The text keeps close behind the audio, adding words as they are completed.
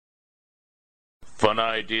Fun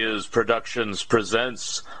Ideas Productions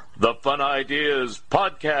presents the Fun Ideas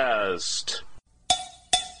Podcast.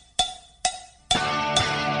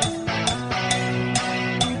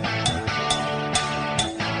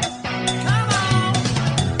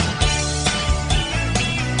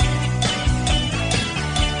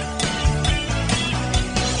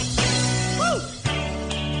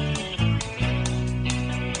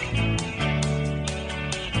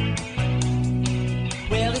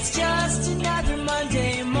 Well, it's just another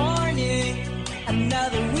Monday morning,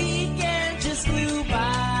 another weekend just flew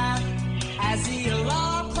by. As the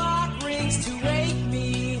alarm clock rings to wake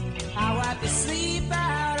me, I wipe the sleep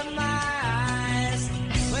out of my eyes.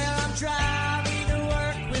 Well, I'm driving to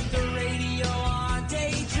work with the radio on,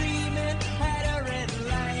 daydreaming at a red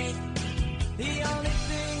light. The only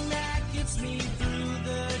thing that gets me through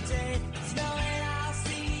the day is knowing I'll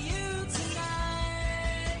see you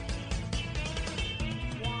tonight.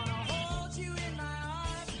 Wanna hold you in my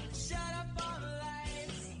arms, shut up all the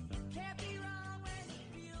lights. Can't be wrong when it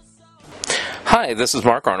feels so. Hi, this is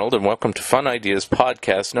Mark Arnold, and welcome to Fun Ideas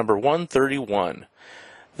Podcast number 131.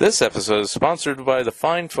 This episode is sponsored by the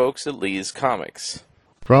fine folks at Lee's Comics.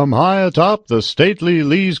 From high atop the stately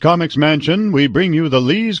Lee's Comics Mansion, we bring you the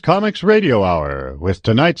Lee's Comics Radio Hour, with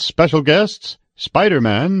tonight's special guests,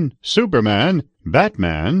 Spider-Man, Superman,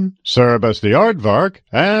 Batman, Cerebus the Aardvark,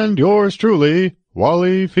 and yours truly,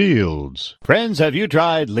 Wally Fields. Friends, have you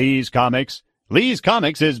tried Lee's Comics? Lee's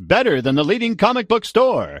Comics is better than the leading comic book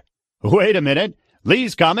store. Wait a minute.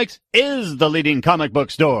 Lee's Comics is the leading comic book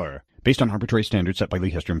store, based on arbitrary standards set by Lee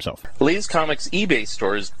Hester himself. Lee's Comics eBay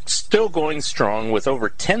store is still going strong with over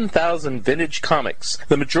 10,000 vintage comics,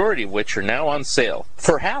 the majority of which are now on sale.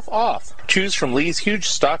 For half off, choose from Lee's huge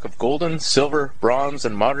stock of golden, silver, bronze,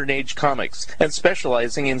 and modern age comics, and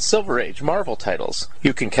specializing in Silver Age Marvel titles.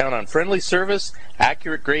 You can count on friendly service,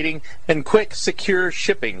 accurate grading, and quick, secure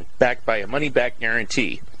shipping backed by a money-back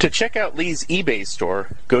guarantee. To check out Lee's eBay store,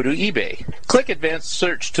 go to eBay. Click Advanced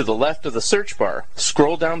Search to the left of the search bar,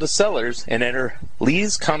 scroll down to Sellers, and enter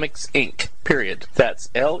Lee's Comics Inc. Period. That's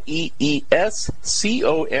LeesComics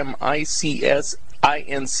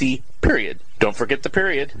period. Don't forget the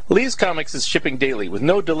period. Lee's Comics is shipping daily with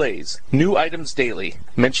no delays. New items daily.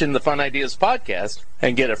 Mention the Fun Ideas Podcast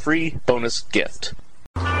and get a free bonus gift.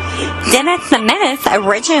 Dennis the Menace,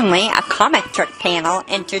 originally a comic strip panel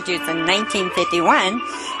introduced in 1951,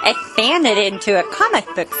 expanded into a comic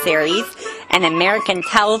book series, an American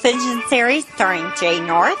television series starring Jay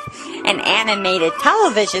North, an animated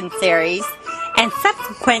television series, and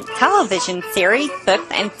subsequent television series,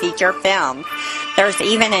 books, and feature films. There's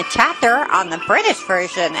even a chapter on the British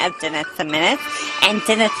version of Dennis the Menace and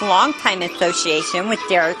Dennis' longtime association with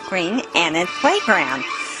Dairy Queen and its playground.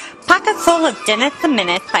 Pocket Full of Dennis the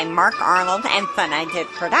Menace by Mark Arnold and Fun Ideas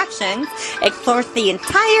Productions explores the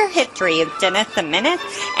entire history of Dennis the Menace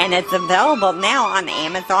and is available now on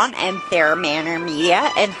Amazon and Bear Manor Media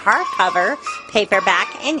in hardcover,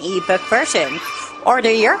 paperback, and ebook versions.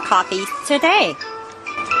 Order your copies today.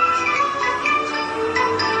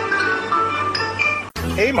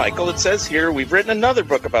 Hey Michael, it says here we've written another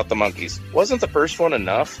book about the monkeys. Wasn't the first one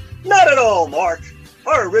enough? Not at all, Mark.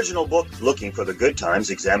 Our original book, Looking for the Good Times,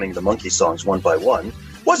 examining the monkey songs one by one,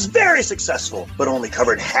 was very successful, but only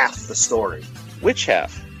covered half the story. Which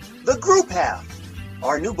half? The group half.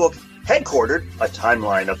 Our new book, Headquartered, a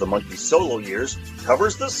timeline of the monkey's solo years,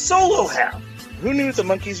 covers the solo half. Who knew the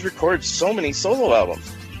monkeys record so many solo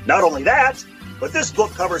albums? Not only that, but this book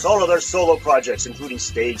covers all of their solo projects, including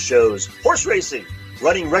stage shows, horse racing,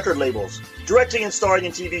 running record labels, directing and starring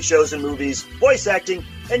in TV shows and movies, voice acting,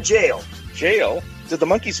 and jail. Jail? Did the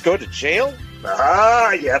monkeys go to jail?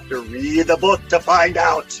 Ah, you have to read the book to find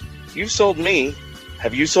out. You've sold me.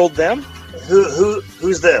 Have you sold them?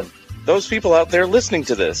 Who's them? Those people out there listening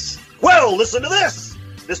to this. Well, listen to this.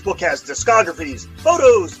 This book has discographies,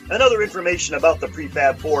 photos, and other information about the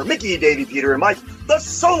Prefab Four, Mickey, Davey, Peter, and Mike, the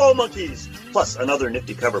Solo Monkeys, plus another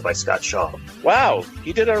nifty cover by Scott Shaw. Wow,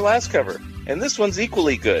 he did our last cover. And this one's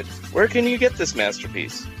equally good. Where can you get this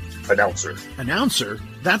masterpiece? Announcer. Announcer?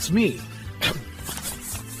 That's me.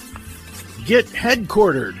 Get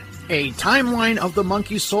Headquartered, a timeline of the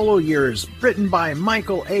monkey solo years, written by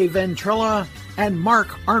Michael A. Ventrella and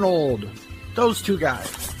Mark Arnold. Those two guys.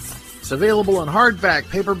 It's available in hardback,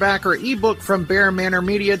 paperback, or ebook from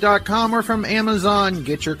BearManorMedia.com or from Amazon.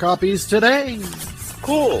 Get your copies today.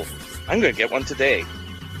 Cool. I'm going to get one today.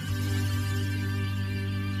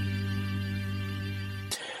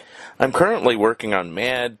 I'm currently working on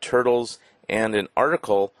Mad Turtles and an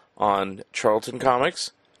article on Charlton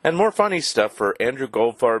Comics and more funny stuff for Andrew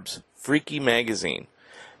Goldfarb's Freaky Magazine.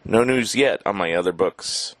 No news yet on my other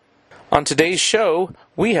books. On today's show,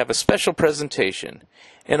 we have a special presentation.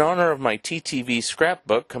 In honor of my TTV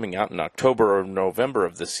scrapbook coming out in October or November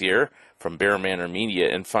of this year from Bear Manor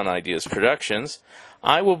Media and Fun Ideas Productions,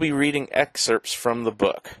 I will be reading excerpts from the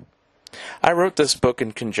book. I wrote this book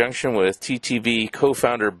in conjunction with TTV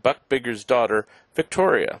co-founder Buck Bigger's daughter,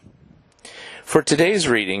 Victoria. For today's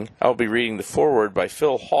reading, I'll be reading the foreword by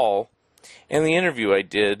Phil Hall and the interview I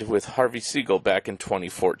did with Harvey Siegel back in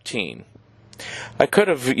 2014. I could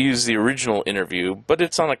have used the original interview, but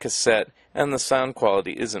it's on a cassette and the sound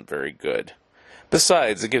quality isn't very good.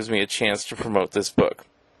 Besides, it gives me a chance to promote this book.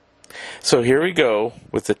 So here we go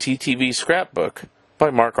with the TTV scrapbook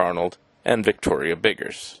by Mark Arnold and Victoria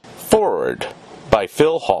Biggers. Foreword by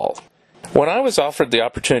Phil Hall. When I was offered the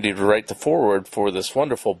opportunity to write the foreword for this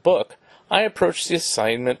wonderful book, I approached the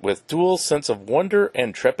assignment with dual sense of wonder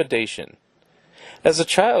and trepidation. As a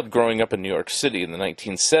child growing up in New York City in the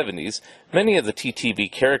 1970s, many of the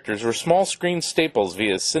TTV characters were small-screen staples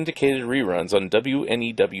via syndicated reruns on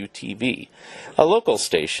WNEW-TV, a local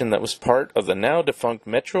station that was part of the now-defunct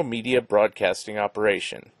Metro Media broadcasting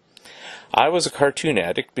operation. I was a cartoon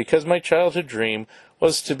addict because my childhood dream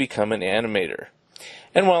was to become an animator.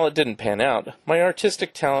 And while it didn't pan out, my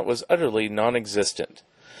artistic talent was utterly non-existent.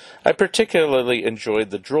 I particularly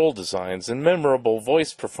enjoyed the droll designs and memorable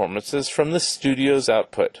voice performances from the studio's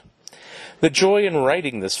output. The joy in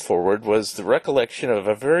writing this foreword was the recollection of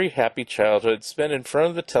a very happy childhood spent in front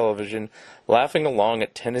of the television, laughing along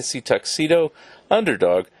at Tennessee Tuxedo,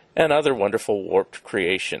 Underdog, and other wonderful warped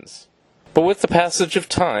creations. But with the passage of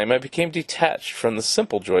time, I became detached from the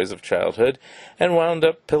simple joys of childhood and wound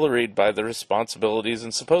up pilloried by the responsibilities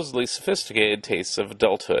and supposedly sophisticated tastes of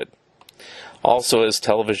adulthood. Also, as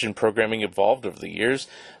television programming evolved over the years,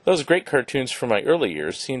 those great cartoons from my early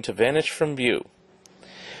years seemed to vanish from view.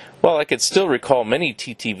 While I could still recall many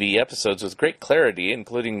TTV episodes with great clarity,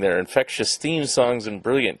 including their infectious theme songs and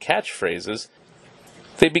brilliant catchphrases,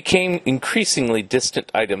 they became increasingly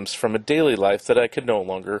distant items from a daily life that I could no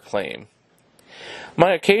longer claim.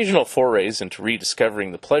 My occasional forays into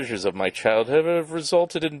rediscovering the pleasures of my childhood have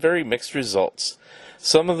resulted in very mixed results.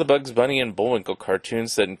 Some of the Bugs Bunny and Bullwinkle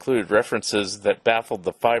cartoons that included references that baffled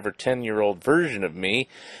the 5 or 10-year-old version of me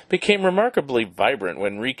became remarkably vibrant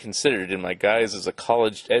when reconsidered in my guise as a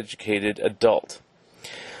college-educated adult.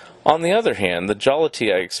 On the other hand, the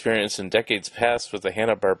jollity I experienced in decades past with the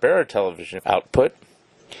Hanna-Barbera television output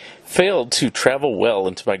failed to travel well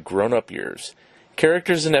into my grown-up years.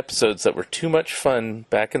 Characters and episodes that were too much fun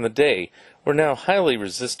back in the day were now highly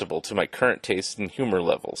resistible to my current taste and humor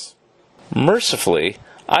levels. Mercifully,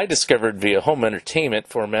 I discovered via home entertainment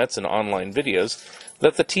formats and online videos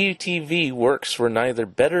that the TTV works were neither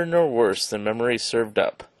better nor worse than memories served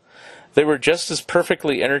up. They were just as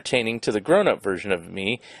perfectly entertaining to the grown-up version of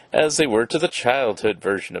me as they were to the childhood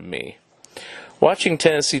version of me. Watching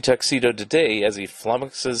Tennessee Tuxedo today as he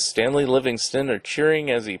flummoxes Stanley Livingston or cheering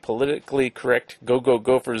as the politically correct Go-Go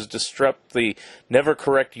Gophers disrupt the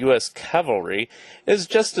never-correct U.S. cavalry is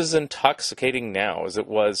just as intoxicating now as it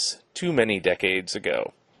was too many decades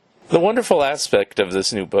ago. The wonderful aspect of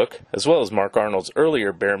this new book, as well as Mark Arnold's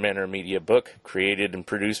earlier Bear Manor Media book, created and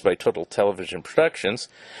produced by Total Television Productions,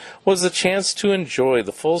 was the chance to enjoy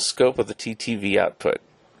the full scope of the TTV output.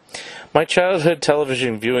 My childhood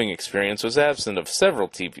television viewing experience was absent of several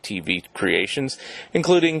TV creations,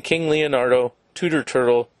 including King Leonardo, Tudor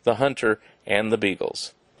Turtle, The Hunter, and The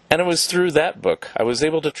Beagles. And it was through that book I was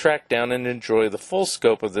able to track down and enjoy the full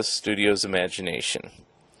scope of this studio's imagination.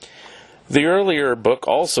 The earlier book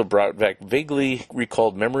also brought back vaguely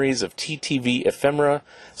recalled memories of TTV ephemera,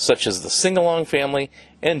 such as the Sing-Along Family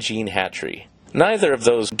and Gene Hatchery. Neither of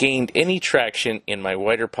those gained any traction in my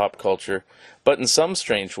wider pop culture, but in some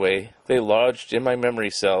strange way, they lodged in my memory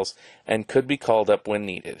cells and could be called up when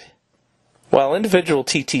needed. While individual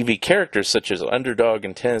TTV characters such as Underdog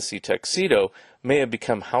and Tennessee Tuxedo may have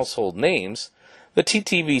become household names, the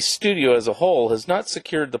TTV studio as a whole has not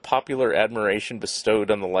secured the popular admiration bestowed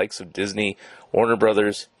on the likes of Disney, Warner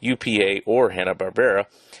Brothers, UPA, or Hanna-Barbera,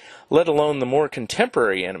 let alone the more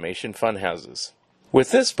contemporary animation funhouses.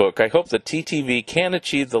 With this book, I hope that TTV can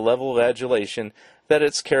achieve the level of adulation that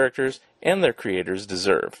its characters and their creators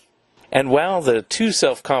deserve. And while the too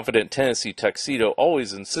self-confident Tennessee Tuxedo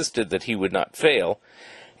always insisted that he would not fail,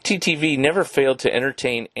 TTV never failed to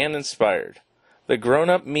entertain and inspire. The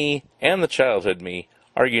grown-up me and the childhood me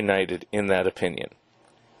are united in that opinion.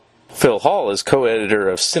 Phil Hall is co-editor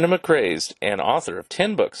of Cinema Crazed and author of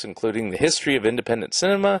 10 books, including The History of Independent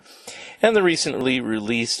Cinema and the recently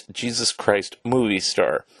released Jesus Christ Movie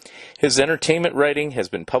Star. His entertainment writing has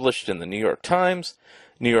been published in the New York Times,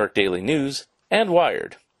 New York Daily News, and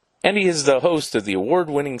Wired. and he is the host of the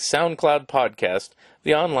award-winning SoundCloud podcast,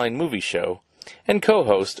 The Online Movie Show, and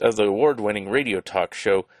co-host of the award-winning radio talk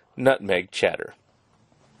show, Nutmeg Chatter.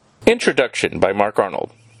 Introduction by Mark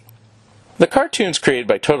Arnold. The cartoons created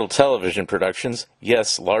by Total Television Productions,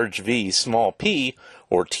 yes, large V, small p,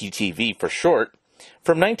 or TTV for short,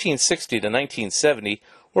 from 1960 to 1970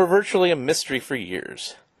 were virtually a mystery for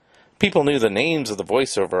years. People knew the names of the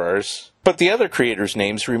voiceover artists, but the other creators'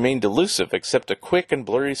 names remained elusive except a quick and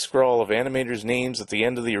blurry scrawl of animators' names at the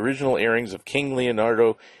end of the original airings of King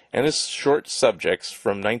Leonardo and his short subjects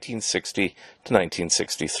from 1960 to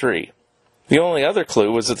 1963. The only other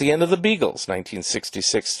clue was at the end of The Beagles,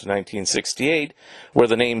 1966 to 1968, where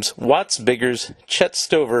the names Watts Biggers, Chet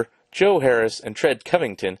Stover, Joe Harris, and Tread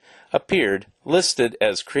Covington appeared, listed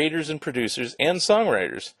as creators and producers and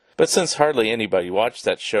songwriters. But since hardly anybody watched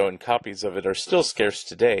that show and copies of it are still scarce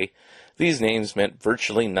today, these names meant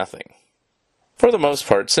virtually nothing. For the most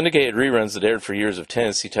part, syndicated reruns that aired for years of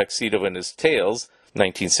Tennessee Tuxedo and His Tales,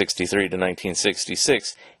 1963 to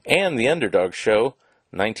 1966, and The Underdog Show,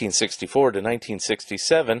 1964 to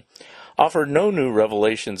 1967, offered no new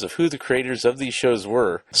revelations of who the creators of these shows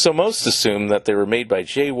were, so most assumed that they were made by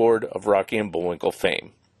Jay Ward of Rocky and Bullwinkle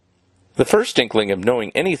fame. The first inkling of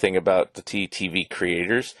knowing anything about the TTV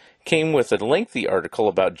creators came with a lengthy article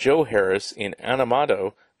about Joe Harris in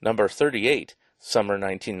Animado, number 38, summer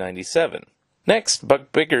 1997. Next,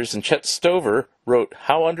 Buck Biggers and Chet Stover wrote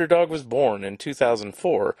How Underdog Was Born in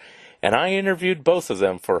 2004, and I interviewed both of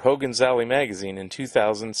them for Hogan's Alley magazine in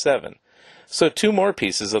 2007. So 2 more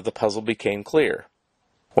pieces of the puzzle became clear.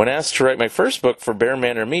 When asked to write my first book for Bear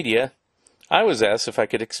Manor Media, I was asked if I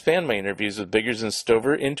could expand my interviews with Biggers and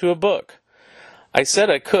Stover into a book. I said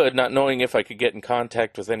I could, not knowing if I could get in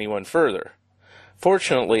contact with anyone further.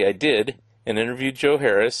 Fortunately, I did, and interviewed Joe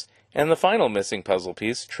Harris, and the final missing puzzle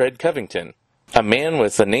piece, Tread Covington. A man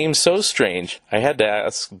with a name so strange, I had to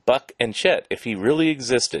ask Buck and Chet if he really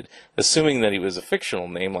existed, assuming that he was a fictional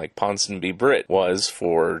name like Ponsonby Britt was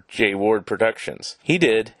for Jay Ward Productions. He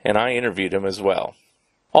did, and I interviewed him as well.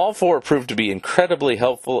 All 4 proved to be incredibly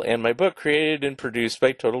helpful, and my book, created and produced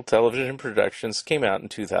by Total Television Productions, came out in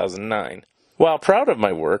 2009. While proud of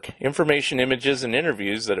my work, information, images, and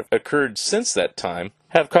interviews that have occurred since that time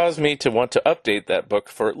have caused me to want to update that book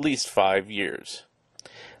for at least 5 years.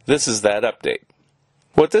 This is that update.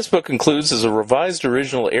 What this book includes is a revised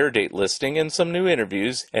original air date listing and some new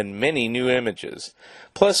interviews and many new images,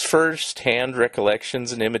 plus first-hand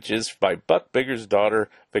recollections and images by Buck Biggers' daughter,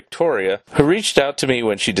 Victoria, who reached out to me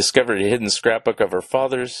when she discovered a hidden scrapbook of her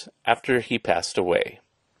father's after he passed away.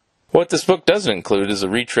 What this book doesn't include is a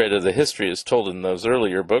retread of the history as told in those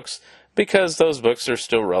earlier books, because those books are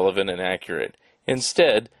still relevant and accurate.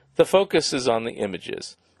 Instead, the focus is on the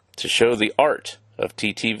images, to show the art of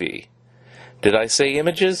TTV. Did I say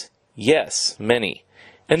images? Yes, many.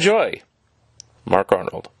 Enjoy! Mark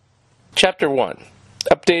Arnold. Chapter 1.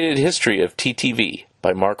 Updated History of TTV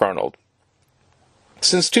by Mark Arnold.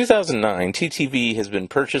 Since 2009, TTV has been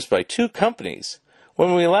purchased by 2 companies.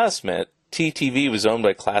 When we last met, TTV was owned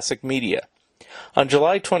by Classic Media. On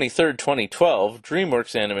July 23, 2012,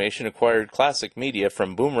 DreamWorks Animation acquired Classic Media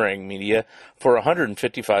from Boomerang Media for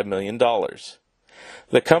 $155 million.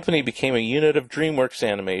 The company became a unit of DreamWorks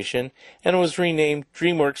Animation and was renamed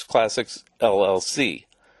DreamWorks Classics LLC.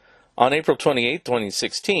 On April 28,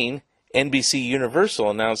 2016, NBC Universal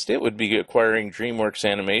announced it would be acquiring DreamWorks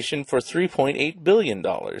Animation for $3.8 billion.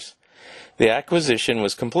 The acquisition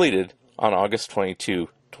was completed on August 22,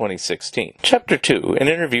 2016. Chapter 2, an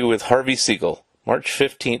interview with Harvey Siegel, March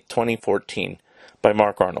 15, 2014, by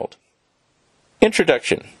Mark Arnold.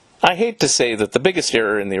 Introduction. I hate to say that the biggest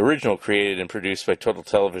error in the original created and produced by Total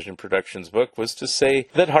Television Productions book was to say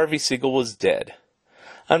that Harvey Siegel was dead.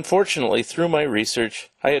 Unfortunately, through my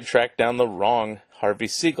research, I had tracked down the wrong Harvey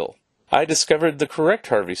Siegel. I discovered the correct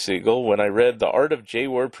Harvey Siegel when I read The Art of Jay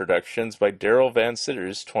Ward Productions by Daryl Van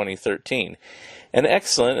Citters, 2013, an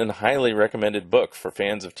excellent and highly recommended book for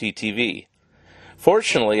fans of TTV.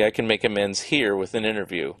 Fortunately, I can make amends here with an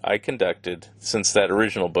interview I conducted since that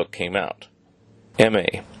original book came out.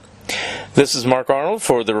 M.A. This is Mark Arnold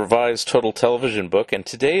for the revised Total Television book, and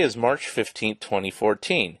today is March 15,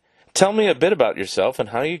 2014. Tell me a bit about yourself and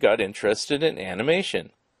how you got interested in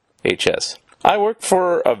animation. H.S. I work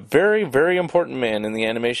for a very, very important man in the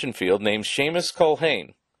animation field named Seamus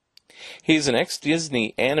Culhane. He's an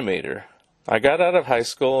ex-Disney animator. I got out of high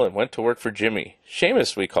school and went to work for Jimmy,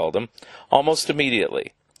 Seamus we called him, almost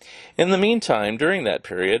immediately. In the meantime, during that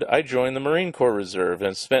period, I joined the Marine Corps Reserve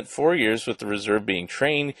and spent 4 years with the Reserve being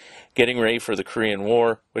trained, getting ready for the Korean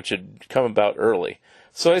War, which had come about early.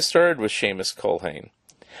 So I started with Seamus Culhane.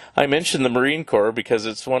 I mentioned the Marine Corps because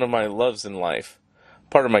it's one of my loves in life.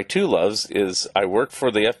 Part of my two loves is I worked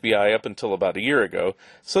for the FBI up until about a year ago,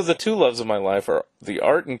 so the two loves of my life are the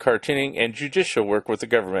art and cartooning and judicial work with the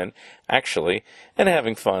government, actually, and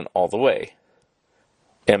having fun all the way.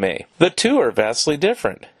 M.A. The two are vastly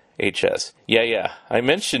different. H.S. Yeah. I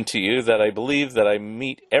mentioned to you that I believe that I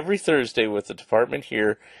meet every Thursday with the department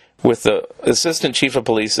here with the Assistant Chief of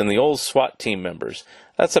Police and the old SWAT team members.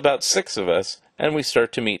 That's about 6 of us, and we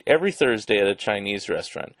start to meet every Thursday at a Chinese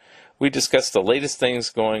restaurant. We discuss the latest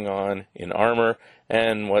things going on in armor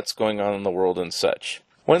and what's going on in the world and such.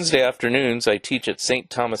 Wednesday afternoons, I teach at St.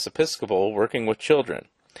 Thomas Episcopal working with children.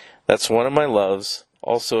 That's one of my loves,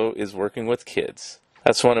 also is working with kids.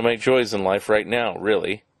 That's one of my joys in life right now,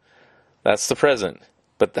 really. That's the present.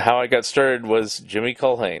 But how I got started was Jimmy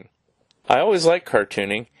Culhane. I always liked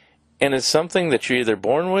cartooning, and it's something that you're either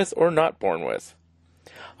born with or not born with.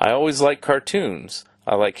 I always like cartoons.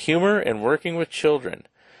 I like humor and working with children.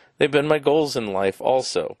 They've been my goals in life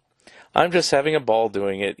also. I'm just having a ball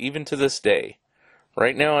doing it, even to this day.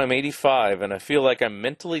 Right now I'm 85, and I feel like I'm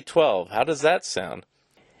mentally 12. How does that sound?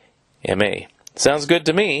 M.A. Sounds good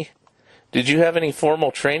to me. Did you have any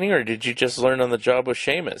formal training, or did you just learn on the job with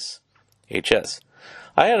Seamus? H.S.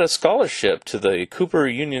 I had a scholarship to the Cooper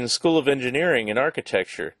Union School of Engineering and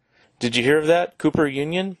Architecture. Did you hear of that, Cooper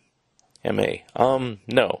Union? M.A.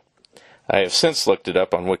 No. I have since looked it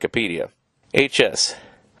up on Wikipedia. H.S.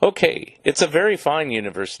 Okay, it's a very fine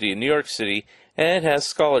university in New York City, and it has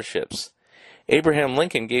scholarships. Abraham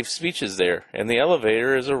Lincoln gave speeches there, and the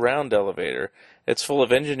elevator is a round elevator. It's full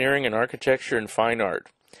of engineering and architecture and fine art.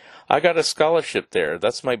 I got a scholarship there.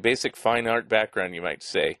 That's my basic fine art background, you might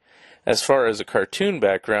say. As far as a cartoon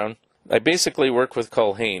background, I basically worked with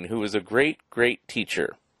Culhane, who was a great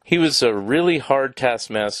teacher. He was a really hard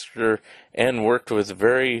taskmaster and worked with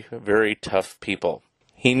very, very tough people.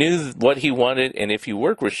 He knew what he wanted, and if you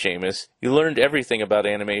worked with Seamus, you learned everything about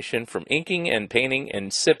animation, from inking and painting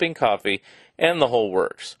and sipping coffee and the whole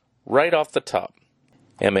works, right off the top.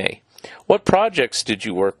 M.A. What projects did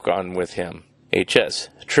you work on with him? H.S.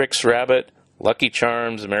 Trix Rabbit, Lucky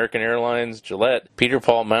Charms, American Airlines, Gillette, Peter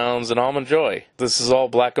Paul Mounds, and Almond Joy. This is all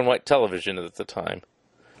black and white television at the time.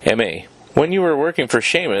 M.A. When you were working for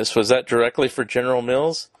Seamus, was that directly for General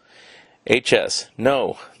Mills? H.S.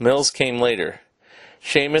 No, Mills came later.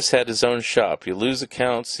 Seamus had his own shop. You lose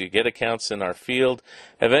accounts, you get accounts in our field.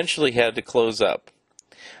 Eventually had to close up.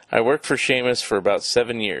 I worked for Seamus for about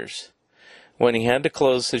 7 years. When he had to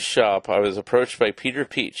close his shop, I was approached by Peter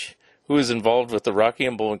Peach, who was involved with the Rocky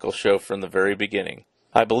and Bullwinkle show from the very beginning.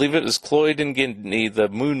 I believe it was Cloyd and Gindney, the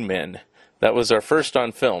Moon Men. That was our first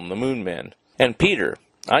on film, the Moon Men. And Peter.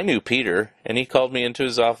 I knew Peter, and he called me into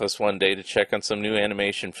his office one day to check on some new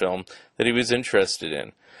animation film that he was interested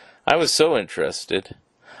in. I was so interested.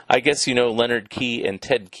 I guess you know Leonard Key and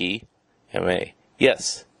Ted Key. M.A.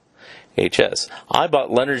 Yes. H.S. I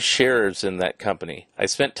bought Leonard's shares in that company. I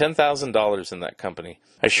spent $10,000 in that company.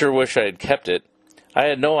 I sure wish I had kept it. I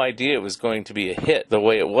had no idea it was going to be a hit the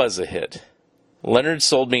way it was a hit. Leonard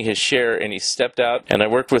sold me his share and he stepped out, and I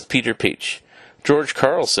worked with Peter Peach. George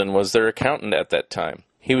Carlson was their accountant at that time.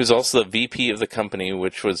 He was also the VP of the company,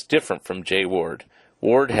 which was different from Jay Ward.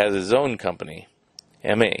 Ward has his own company.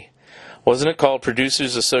 M.A. Wasn't it called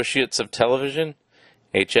Producers Associates of Television?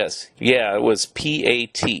 H.S. Yeah, it was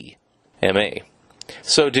P.A.T. M.A.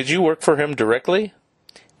 So did you work for him directly?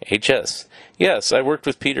 H.S. Yes, I worked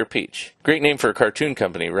with Peter Peach. Great name for a cartoon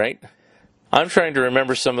company, right? I'm trying to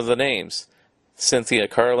remember some of the names. Cynthia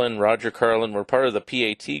Carlin, Roger Carlin were part of the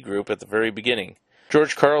PAT group at the very beginning.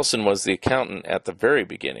 George Carlson was the accountant at the very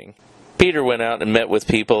beginning. Peter went out and met with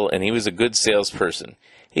people, and he was a good salesperson.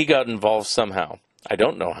 He got involved somehow. I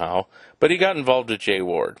don't know how, but he got involved with Jay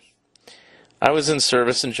Ward. I was in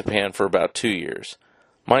service in Japan for about 2 years.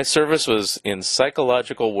 My service was in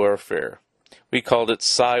psychological warfare. We called it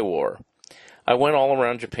Psy-War. I went all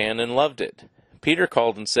around Japan and loved it. Peter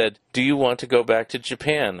called and said, "Do you want to go back to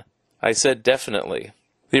Japan?" I said, "Definitely."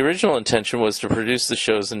 The original intention was to produce the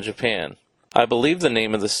shows in Japan. I believe the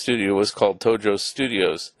name of the studio was called Tojo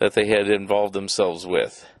Studios, that they had involved themselves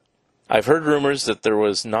with. I've heard rumors that there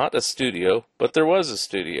was not a studio, but there was a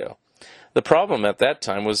studio. The problem at that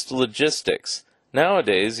time was the logistics.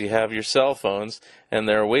 Nowadays, you have your cell phones, and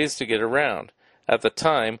there are ways to get around. At the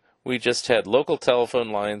time, we just had local telephone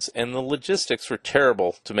lines, and the logistics were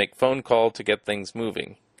terrible to make phone call to get things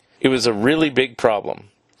moving. It was a really big problem.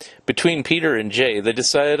 Between Peter and Jay, they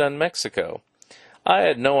decided on Mexico. I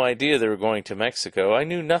had no idea they were going to Mexico. I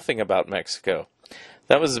knew nothing about Mexico.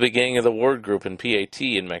 That was the beginning of the Ward Group and PAT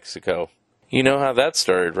in Mexico. You know how that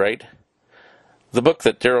started, right? The book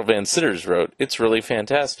that Daryl Van Citters wrote, it's really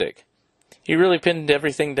fantastic. He really pinned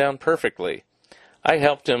everything down perfectly. I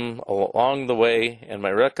helped him along the way, and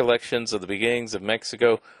my recollections of the beginnings of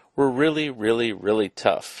Mexico were really, really, really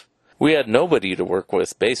tough. We had nobody to work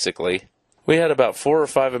with, basically. We had about 4 or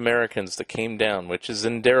 5 Americans that came down, which is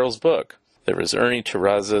in Daryl's book. There was Ernie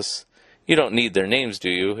Terrazas. You don't need their names, do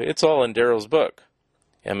you? It's all in Daryl's book.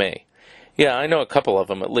 M.A. Yeah, I know a couple of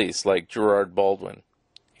them at least, like Gerard Baldwin.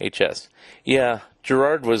 H.S. Yeah,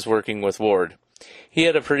 Gerard was working with Ward. He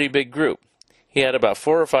had a pretty big group. He had about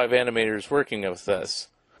 4 or 5 animators working with us.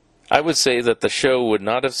 I would say that the show would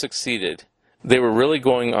not have succeeded. They were really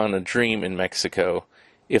going on a dream in Mexico.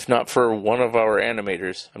 If not for one of our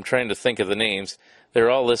animators, I'm trying to think of the names, they're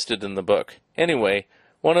all listed in the book. Anyway,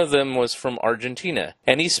 one of them was from Argentina,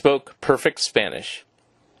 and he spoke perfect Spanish.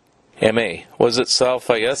 M.A. Was it Sal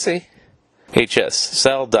Fayese? H.S.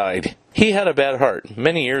 Sal died. He had a bad heart.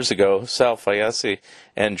 Many years ago, Sal Fayese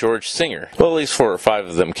and George Singer, well, at least 4 or 5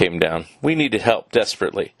 of them came down. We needed help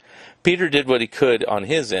desperately. Peter did what he could on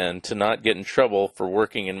his end to not get in trouble for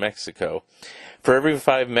working in Mexico. For every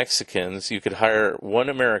 5 Mexicans, you could hire 1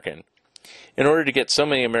 American. In order to get so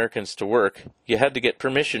many Americans to work, you had to get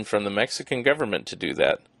permission from the Mexican government to do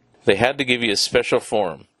that. They had to give you a special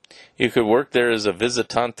form. You could work there as a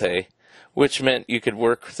visitante, which meant you could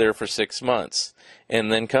work there for 6 months,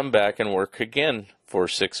 and then come back and work again for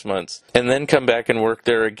 6 months, and then come back and work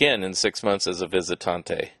there again in 6 months as a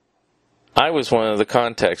visitante. I was one of the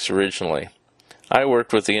contacts originally. I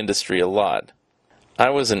worked with the industry a lot. I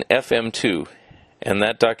was an FM2, and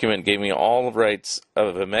that document gave me all rights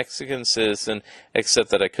of a Mexican citizen except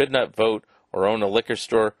that I could not vote or own a liquor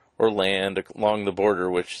store or land along the border,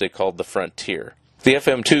 which they called the frontier. The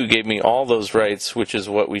FM2 gave me all those rights, which is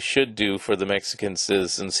what we should do for the Mexican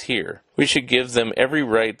citizens here. We should give them every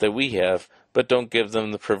right that we have, but don't give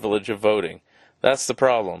them the privilege of voting. That's the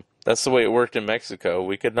problem. That's the way it worked in Mexico.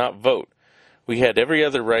 We could not vote. We had every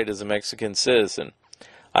other right as a Mexican citizen.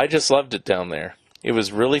 I just loved it down there. It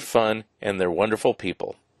was really fun, and they're wonderful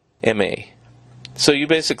people. M.A. So you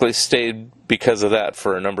basically stayed because of that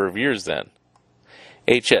for a number of years then.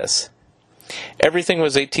 H.S. Everything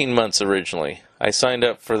was 18 months originally. I signed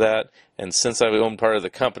up for that, and since I owned part of the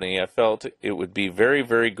company, I felt it would be very,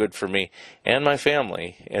 very good for me and my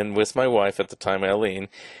family, and with my wife at the time, Eileen,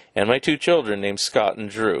 and my 2 children named Scott and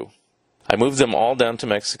Drew. I moved them all down to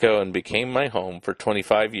Mexico and became my home for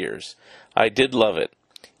 25 years. I did love it.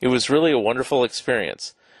 It was really a wonderful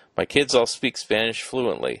experience. My kids all speak Spanish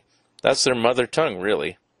fluently. That's their mother tongue,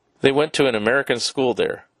 really. They went to an American school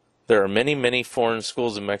there. There are many, many foreign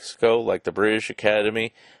schools in Mexico, like the British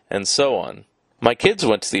Academy, and so on. My kids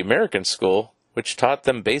went to the American school, which taught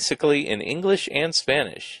them basically in English and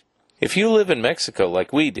Spanish. If you live in Mexico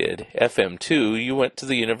like we did, FM2, you went to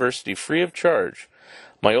the university free of charge.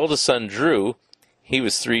 My oldest son, Drew, he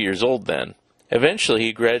was 3 years old then. Eventually,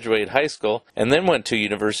 he graduated high school and then went to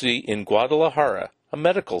university in Guadalajara, a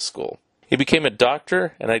medical school. He became a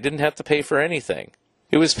doctor, and I didn't have to pay for anything.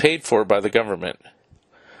 It was paid for by the government.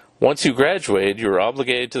 Once you graduated, you were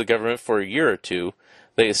obligated to the government for a year or 2.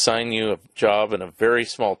 They assign you a job in a very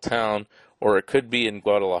small town, or it could be in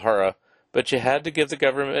Guadalajara, but you had to give the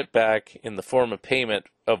government back in the form of payment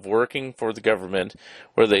of working for the government,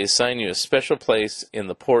 where they assign you a special place in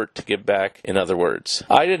the port to give back, in other words.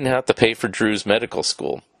 I didn't have to pay for Drew's medical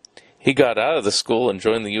school. He got out of the school and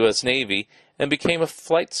joined the U.S. Navy and became a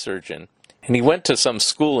flight surgeon, and he went to some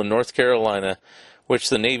school in North Carolina, which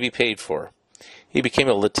the Navy paid for. He became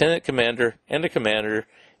a lieutenant commander and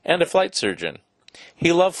a flight surgeon.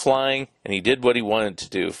 He loved flying, and he did what he wanted to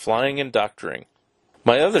do, flying and doctoring.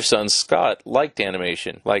 My other son, Scott, liked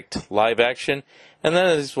animation, liked live action, and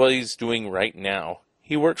that is what he's doing right now.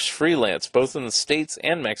 He works freelance, both in the States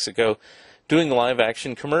and Mexico, doing live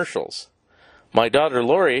action commercials. My daughter,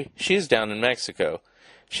 Lori, she's down in Mexico.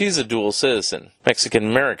 She's a dual citizen,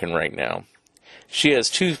 Mexican-American right now. She has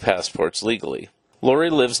 2 passports legally. Lori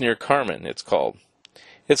lives near Carmen, it's called.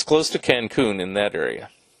 It's close to Cancun in that area.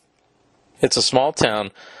 It's a small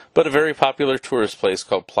town, but a very popular tourist place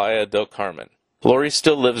called Playa del Carmen. Lori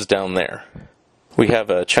still lives down there. We have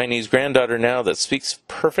a Chinese granddaughter now that speaks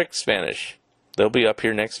perfect Spanish. They'll be up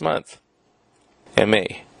here next month.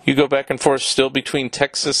 M.A. You go back and forth still between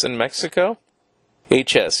Texas and Mexico?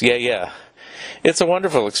 H.S. Yeah. It's a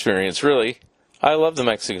wonderful experience, really. I love the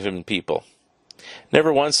Mexican people.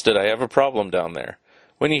 Never once did I have a problem down there.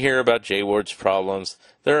 When you hear about Jay Ward's problems,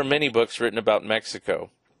 there are many books written about Mexico.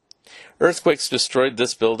 Earthquakes destroyed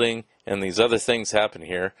this building, and these other things happen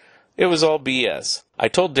here. It was all BS. I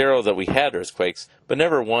told Daryl that we had earthquakes, but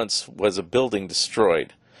never once was a building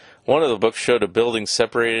destroyed. One of the books showed a building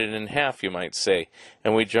separated in half, you might say,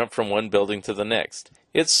 and we jumped from one building to the next.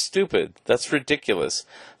 It's stupid. That's ridiculous.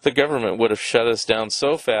 The government would have shut us down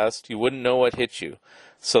so fast you wouldn't know what hit you.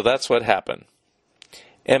 So that's what happened.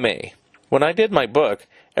 M.A. When I did my book,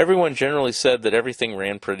 everyone generally said that everything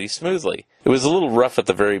ran pretty smoothly. It was a little rough at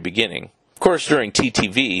the very beginning. Of course, during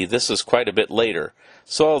TTV, this was quite a bit later,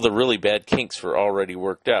 so all the really bad kinks were already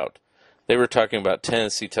worked out. They were talking about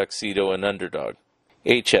Tennessee Tuxedo and Underdog.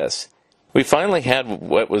 H.S. We finally had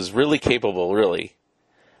what was really capable, really.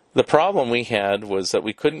 The problem we had was that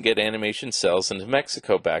we couldn't get animation cells into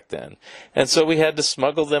Mexico back then, and so we had to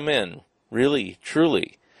smuggle them in. Really,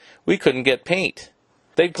 truly. We couldn't get paint.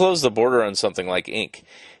 They'd close the border on something like ink.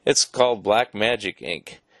 It's called Black Magic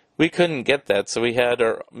ink. We couldn't get that, so we had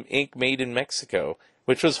our ink made in Mexico,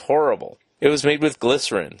 which was horrible. It was made with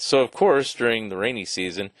glycerin, so of course, during the rainy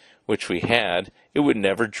season, which we had, it would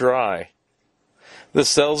never dry. The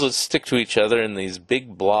cells would stick to each other in these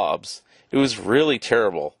big blobs. It was really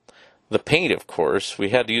terrible. The paint, of course, we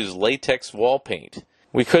had to use latex wall paint.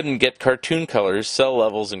 We couldn't get cartoon colors, cell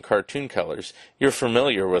levels, and cartoon colors. You're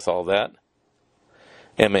familiar with all that.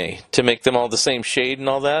 M.A. To make them all the same shade and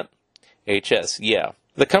all that? H.S. Yeah.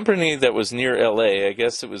 The company that was near L.A., I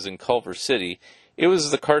guess it was in Culver City, it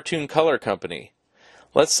was the Cartoon Color Company.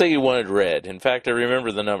 Let's say you wanted red. In fact, I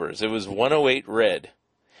remember the numbers. It was 108 red.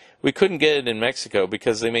 We couldn't get it in Mexico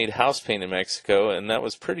because they made house paint in Mexico, and that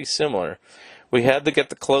was pretty similar. We had to get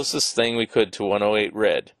the closest thing we could to 108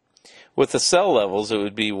 red. With the cell levels, it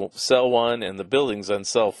would be cell 1 and the buildings on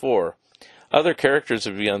cell 4. Other characters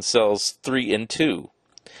would be on cells 3 and 2.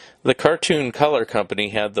 The Cartoon Color Company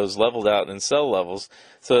had those leveled out in cell levels,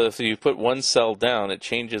 so if you put one cell down, it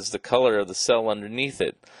changes the color of the cell underneath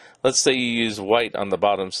it. Let's say you use white on the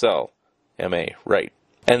bottom cell. M.A. Right.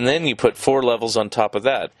 And then you put 4 levels on top of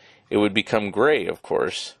that. It would become gray, of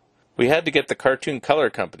course. We had to get the Cartoon Color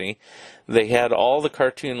Company. They had all the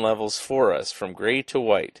cartoon levels for us, from gray to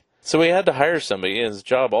white. So we had to hire somebody, and his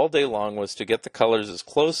job all day long was to get the colors as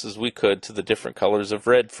close as we could to the different colors of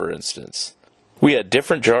red, for instance. We had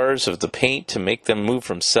different jars of the paint to make them move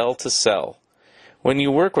from cell to cell. When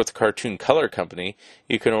you work with the Cartoon Color Company,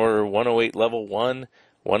 you can order 108 level 1,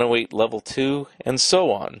 108 level 2, and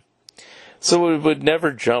so on. So it would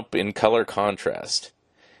never jump in color contrast.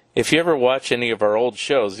 If you ever watch any of our old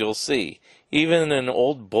shows, you'll see. Even in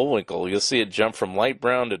old Bullwinkle, you'll see it jump from light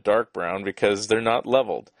brown to dark brown because they're not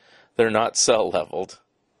leveled. They're not cell leveled.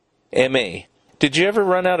 M.A. Did you ever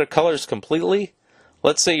run out of colors completely?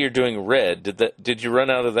 Let's say you're doing red. Did you run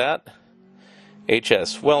out of that?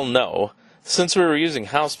 H.S. Well, no. Since we were using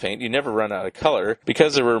house paint, you never run out of color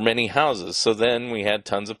because there were many houses, so then we had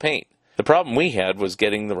tons of paint. The problem we had was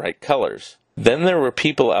getting the right colors. Then there were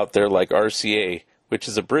people out there like RCA, which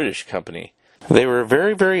is a British company. They were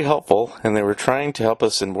very, very helpful, and they were trying to help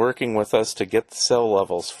us in working with us to get the cell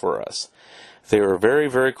levels for us. They were very,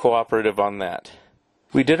 very cooperative on that.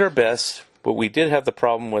 We did our best, but we did have the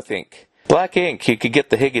problem with ink. Black ink, you could get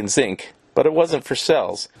the Higgins ink, but it wasn't for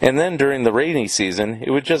cells. And then during the rainy season,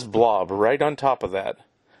 it would just blob right on top of that.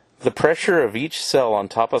 The pressure of each cell on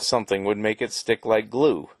top of something would make it stick like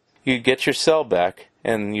glue. You'd get your cell back,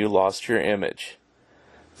 and you lost your image.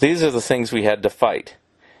 These are the things we had to fight,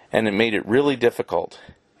 and it made it really difficult.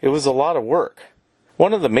 It was a lot of work.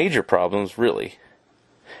 One of the major problems, really.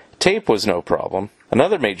 Tape was no problem.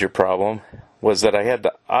 Another major problem was that I had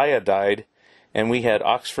the iodide, and we had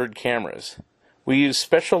Oxford cameras. We used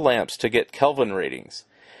special lamps to get Kelvin ratings.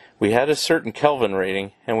 We had a certain Kelvin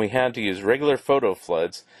rating, and we had to use regular photo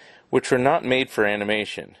floods, which were not made for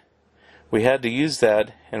animation. We had to use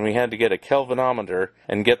that, and we had to get a Kelvinometer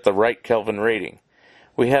and get the right Kelvin rating.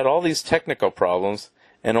 We had all these technical problems,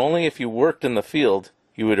 and only if you worked in the field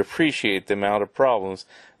you would appreciate the amount of problems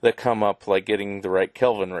that come up, like getting the right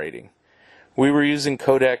Kelvin rating. We were using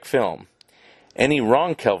Kodak film. Any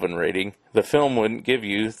wrong Kelvin rating, the film wouldn't give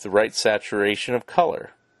you the right saturation of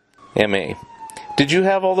color. M.A. Did you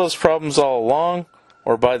have all those problems all along,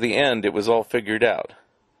 or by the end it was all figured out?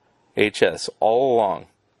 H.S. All along.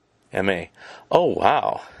 M.A. Oh,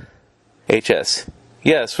 wow. H.S.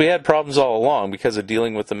 Yes, we had problems all along because of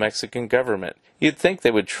dealing with the Mexican government. You'd think they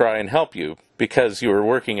would try and help you because you were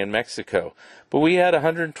working in Mexico, but we had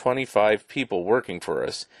 125 people working for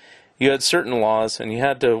us. You had certain laws, and you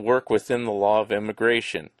had to work within the law of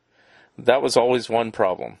immigration. That was always one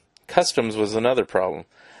problem. Customs was another problem.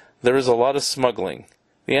 There was a lot of smuggling.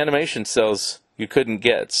 The animation cells you couldn't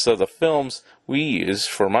get, so the films we used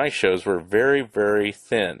for my shows were very, very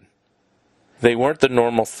thin. They weren't the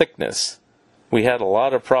normal thickness. We had a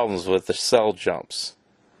lot of problems with the cell jumps.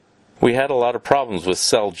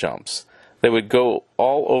 They would go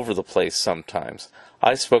all over the place sometimes.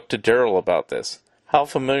 I spoke to Daryl about this. How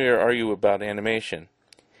familiar are you about animation?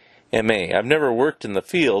 M.A. I've never worked in the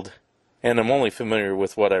field, and I'm only familiar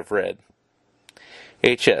with what I've read.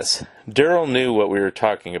 H.S. Daryl knew what we were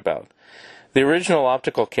talking about. The original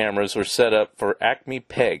optical cameras were set up for Acme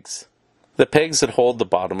pegs, the pegs that hold the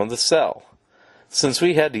bottom of the cell. Since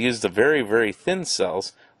we had to use the very, very thin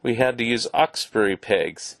cells, we had to use Oxbury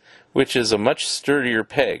pegs, which is a much sturdier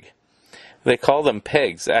peg. They call them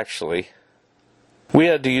pegs, actually. We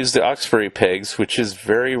had to use the Oxbury pegs, which is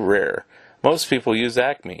very rare. Most people use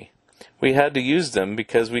Acme. We had to use them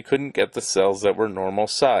because we couldn't get the cells that were normal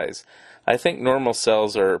size. I think normal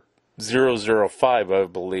cells are 005, I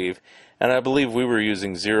believe, and I believe we were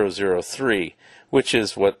using 003, which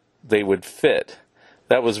is what they would fit.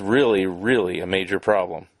 That was really, really a major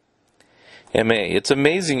problem. M.A. It's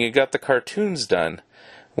amazing you got the cartoons done.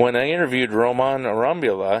 When I interviewed Roman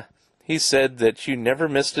Arambula, he said that you never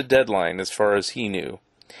missed a deadline as far as he knew.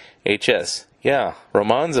 H.S. Yeah,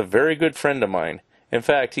 Roman's a very good friend of mine. In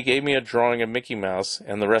fact, he gave me a drawing of Mickey Mouse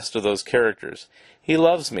and the rest of those characters. He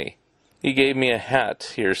loves me. He gave me a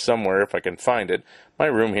hat here somewhere if I can find it. My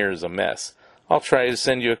room here is a mess. I'll try to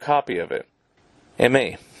send you a copy of it.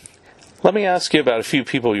 M.A. Let me ask you about a few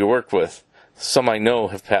people you worked with. Some I know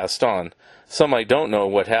have passed on. Some I don't know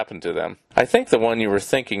what happened to them. I think the one you were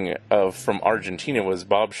thinking of from Argentina was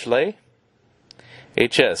Bob Schley?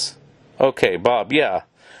 H.S. Okay, Bob, yeah.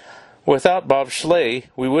 Without Bob Schley,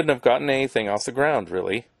 we wouldn't have gotten anything off the ground,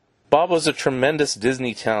 really. Bob was a tremendous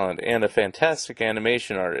Disney talent and a fantastic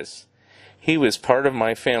animation artist. He was part of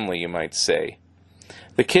my family, you might say.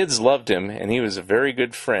 The kids loved him, and he was a very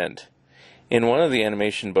good friend. In one of the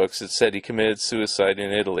animation books, it said he committed suicide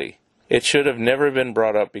in Italy. It should have never been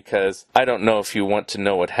brought up because I don't know if you want to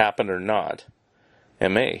know what happened or not.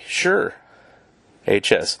 M.A. Sure.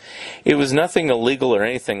 H.S. It was nothing illegal or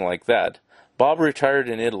anything like that. Bob retired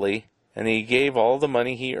in Italy, and he gave all the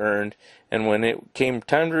money he earned, and when it came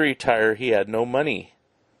time to retire, he had no money.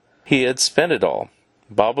 He had spent it all.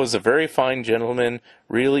 Bob was a very fine gentleman,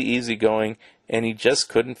 really easygoing, and he just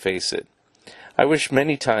couldn't face it. I wish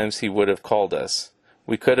many times he would have called us.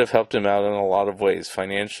 We could have helped him out in a lot of ways,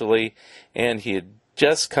 financially, and he had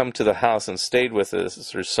just come to the house and stayed with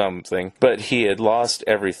us or something, but he had lost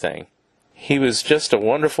everything. He was just a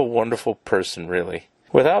wonderful, wonderful person, really.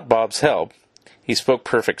 Without Bob's help, he spoke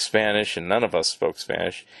perfect Spanish, and none of us spoke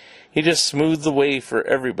Spanish. He just smoothed the way for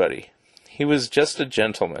everybody. He was just a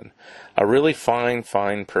gentleman, a really fine,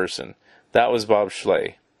 fine person. That was Bob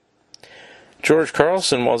Schley. George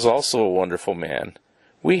Carlson was also a wonderful man.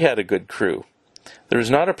 We had a good crew. There was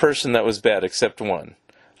not a person that was bad except one.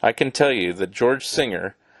 I can tell you that George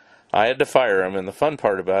Singer, I had to fire him, and the fun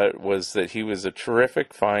part about it was that he was a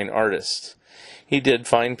terrific, fine artist. He did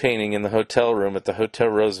fine painting in the hotel room at the Hotel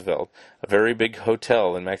Roosevelt, a very big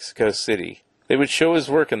hotel in Mexico City. They would show his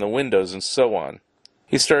work in the windows and so on.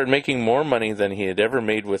 He started making more money than he had ever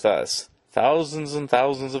made with us. Thousands and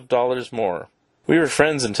thousands of dollars more. We were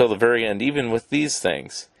friends until the very end, even with these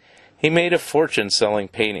things. He made a fortune selling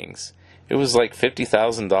paintings. It was like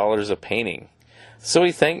 $50,000 a painting. So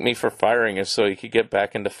he thanked me for firing him so he could get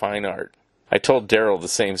back into fine art. I told Daryl the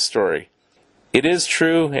same story. It is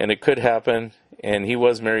true, and it could happen, and he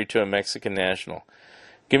was married to a Mexican national.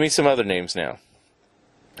 Give me some other names now.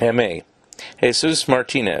 M.A. Jesus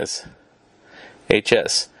Martinez.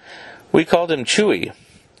 H.S. We called him Chewy.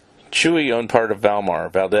 Chewy owned part of Valmar,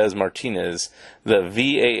 Valdez Martinez. The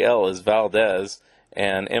V-A-L is Valdez,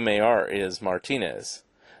 and M-A-R is Martinez.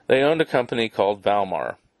 They owned a company called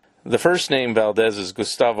Valmar. The first name Valdez is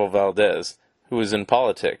Gustavo Valdez, who was in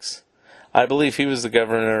politics. I believe he was the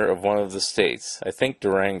governor of one of the states, I think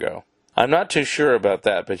Durango. I'm not too sure about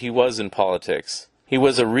that, but he was in politics. He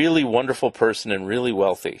was a really wonderful person and really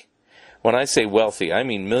wealthy. When I say wealthy, I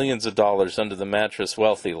mean millions of dollars under the mattress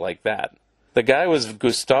wealthy like that. The guy was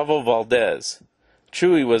Gustavo Valdez.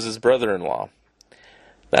 Chewy was his brother-in-law.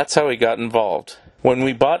 That's how he got involved. When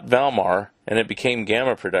we bought Valmar, and it became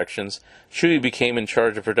Gamma Productions, Chewy became in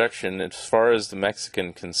charge of production as far as the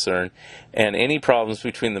Mexican concerned, and any problems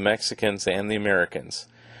between the Mexicans and the Americans.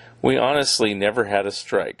 We honestly never had a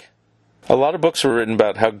strike. A lot of books were written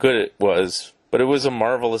about how good it was, but it was a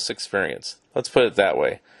marvelous experience. Let's put it that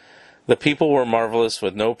way. The people were marvelous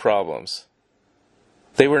with no problems.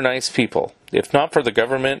 They were nice people. If not for the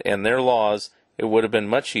government and their laws, it would have been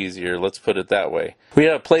much easier, let's put it that way. We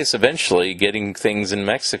had a place eventually getting things in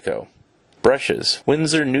Mexico. Brushes.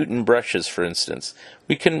 Winsor Newton brushes, for instance.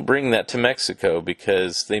 We couldn't bring that to Mexico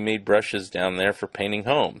because they made brushes down there for painting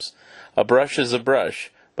homes. A brush is a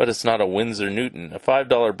brush, but it's not a Winsor Newton. A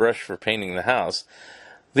 $5 brush for painting the house.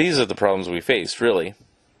 These are the problems we face, really.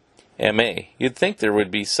 M.A. You'd think there would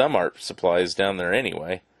be some art supplies down there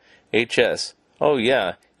anyway. H.S. Oh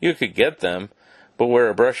yeah, you could get them, but where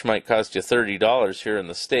a brush might cost you $30 here in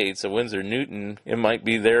the States, at Winsor Newton it might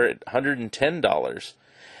be there at $110.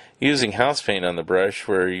 Using house paint on the brush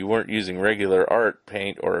where you weren't using regular art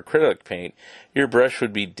paint or acrylic paint, your brush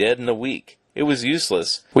would be dead in a week. It was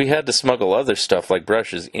useless. We had to smuggle other stuff like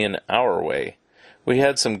brushes in our way. We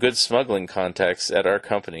had some good smuggling contacts at our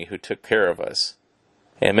company who took care of us.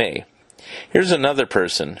 M.A. Here's another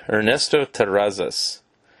person, Ernesto Terrazas.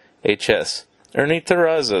 H.S. Ernie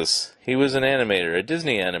Terrazas. He was an animator, a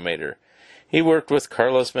Disney animator. He worked with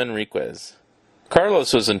Carlos Manriquez.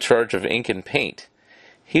 Carlos was in charge of ink and paint.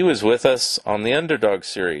 He was with us on the Underdog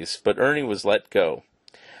series, but Ernie was let go.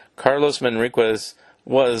 Carlos Manriquez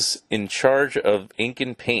was in charge of ink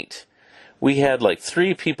and paint. We had like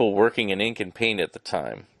 3 people working in ink and paint at the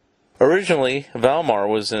time. Originally, Valmar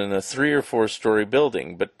was in a 3 or 4 story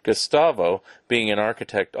building, but Gustavo, being an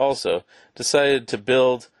architect also, decided to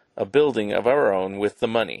build a building of our own with the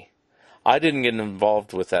money. I didn't get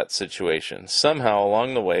involved with that situation. Somehow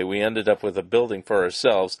along the way we ended up with a building for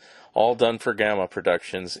ourselves, all done for Gamma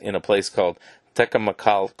Productions in a place called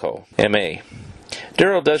Tecamacalco. M.A.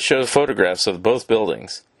 Darryl does show photographs of both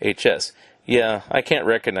buildings. H.S. Yeah, I can't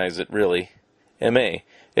recognize it really. M.A.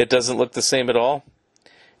 It doesn't look the same at all?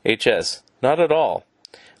 H.S. Not at all.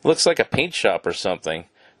 It looks like a paint shop or something.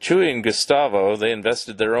 Chuy and Gustavo, they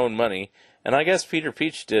invested their own money, and I guess Peter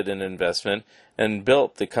Peach did an investment and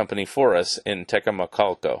built the company for us in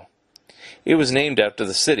Tecamacalco. It was named after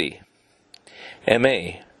the city.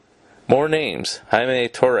 M.A. More names. Jaime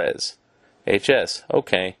Torres. H.S.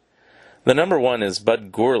 Okay. The number 1 is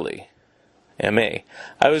Bud Gourley. M.A.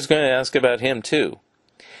 I was going to ask about him too.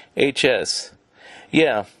 H.S.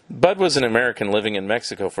 Yeah, Bud was an American living in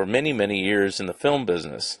Mexico for many, many years in the film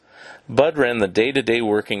business. Bud ran the day-to-day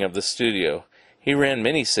working of the studio. He ran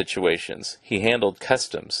many situations. He handled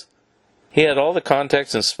customs. He had all the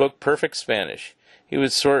contacts and spoke perfect Spanish. He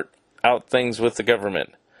would sort out things with the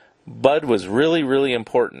government. Bud was really, really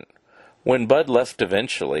important. When Bud left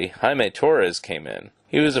eventually, Jaime Torres came in.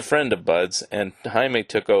 He was a friend of Bud's, and Jaime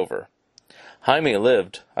took over. Jaime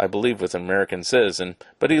lived, I believe, with an American citizen,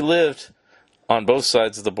 but he lived on both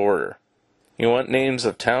sides of the border. You want names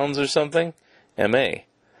of towns or something? M.A.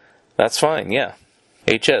 That's fine, yeah.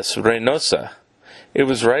 H.S. Reynosa. It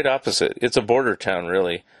was right opposite. It's a border town,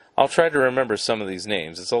 really. I'll try to remember some of these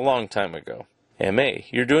names. It's a long time ago. M.A.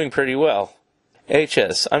 You're doing pretty well.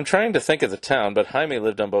 H.S. I'm trying to think of the town, but Jaime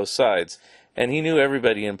lived on both sides, and he knew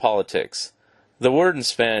everybody in politics. The word in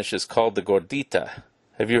Spanish is called the gordita.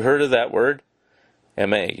 Have you heard of that word?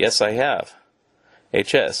 M.A. Yes, I have.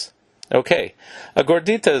 H.S. Okay. A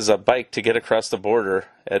gordita is a bike to get across the border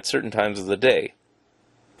at certain times of the day.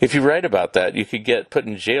 If you write about that, you could get put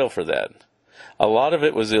in jail for that. A lot of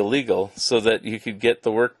it was illegal so that you could get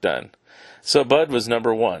the work done. So Bud was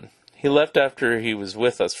number 1. He left after he was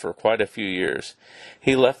with us for quite a few years.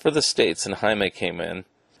 He left for the States and Jaime came in,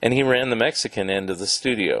 and he ran the Mexican end of the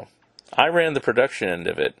studio. I ran the production end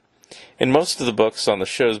of it. In most of the books on the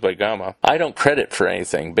shows by Gamma, I don't credit for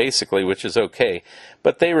anything, basically, which is okay,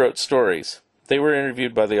 but they wrote stories. They were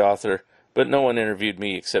interviewed by the author, but no one interviewed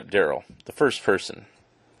me except Darryl, the first person.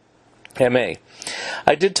 M.A.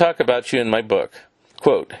 I did talk about you in my book.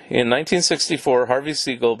 Quote, in 1964, Harvey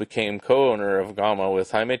Siegel became co-owner of Gamma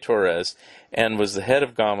with Jaime Torres and was the head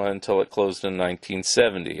of Gamma until it closed in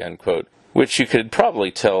 1970, unquote, which you could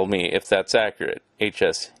probably tell me if that's accurate.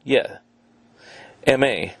 H.S. Yeah.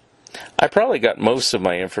 M.A. I probably got most of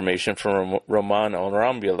my information from Roman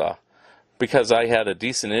Orambula because I had a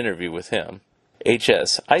decent interview with him.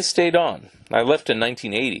 H.S. I stayed on. I left in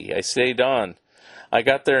 1980. I stayed on. I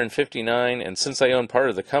got there in 59, and since I owned part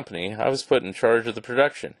of the company, I was put in charge of the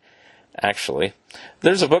production. Actually,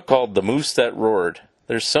 there's a book called The Moose That Roared.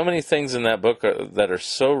 There's so many things in that book that are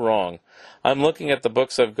so wrong. I'm looking at the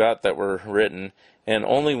books I've got that were written, and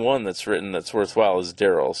only one that's written that's worthwhile is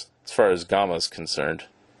Darryl's, as far as Gamma's concerned.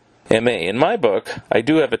 M.A. In my book, I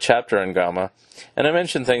do have a chapter on Gamma, and I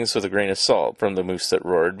mention things with a grain of salt from The Moose That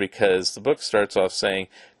Roared because the book starts off saying,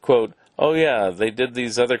 quote, oh yeah, they did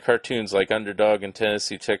these other cartoons like Underdog and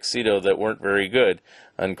Tennessee Tuxedo that weren't very good,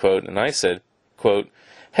 unquote, and I said, quote,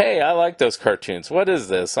 hey, I like those cartoons. What is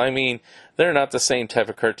this? I mean, they're not the same type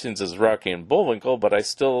of cartoons as Rocky and Bullwinkle, but I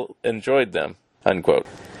still enjoyed them, unquote.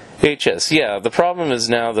 H.S. Yeah, the problem is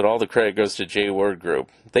now that all the credit goes to J. Ward Group.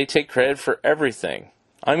 They take credit for everything.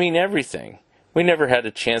 I mean everything. We never had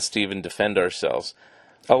a chance to even defend ourselves.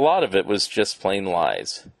 A lot of it was just plain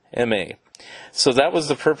lies. M.A. So that was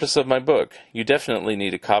the purpose of my book. You definitely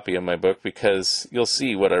need a copy of my book because you'll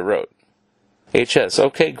see what I wrote. HS,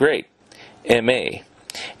 okay, great. MA,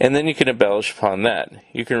 and then you can embellish upon that.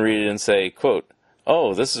 You can read it and say, quote,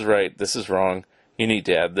 oh, this is right, this is wrong, you need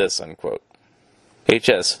to add this, unquote.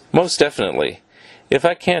 HS, most definitely. If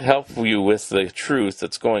I can't help you with the truth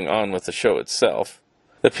that's going on with the show itself,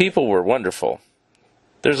 the people were wonderful.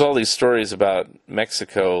 There's all these stories about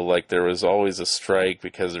Mexico, like there was always a strike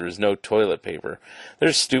because there was no toilet paper.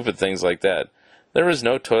 There's stupid things like that. There was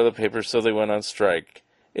no toilet paper, so they went on strike.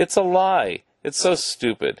 It's a lie. It's so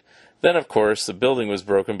stupid. Then, of course, the building was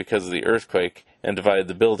broken because of the earthquake and divided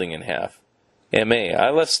the building in half. MA,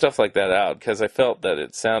 I left stuff like that out because I felt that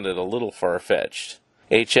it sounded a little far-fetched.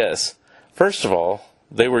 HS, first of all,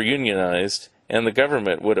 they were unionized, and the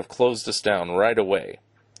government would have closed us down right away.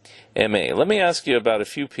 MA, let me ask you about a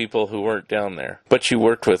few people who weren't down there, but you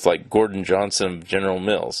worked with, like Gordon Johnson of General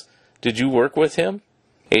Mills. Did you work with him?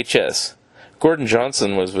 HS, Gordon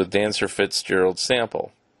Johnson was with Dancer Fitzgerald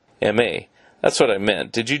Sample. MA, that's what I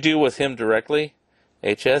meant. Did you deal with him directly?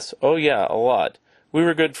 HS, oh yeah, a lot. We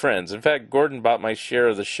were good friends. In fact, Gordon bought my share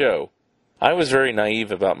of the show. I was very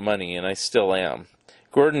naive about money, and I still am.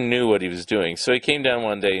 Gordon knew what he was doing, so he came down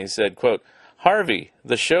one day and said, quote, Harvey,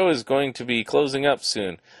 the show is going to be closing up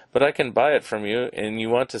soon, but I can buy it from you, and you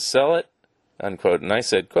want to sell it? Unquote. And I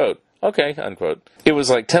said, quote, okay, unquote. It was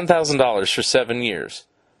like $10,000 for 7 years,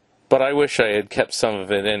 but I wish I had kept some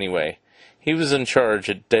of it anyway. He was in charge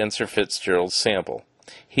at Dancer Fitzgerald Sample.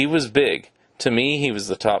 He was big. To me, he was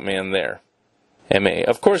the top man there. MA,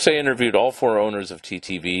 of course I interviewed all 4 owners of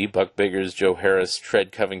TTV, Buck Biggers, Joe Harris,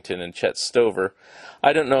 Tread Covington, and Chet Stover.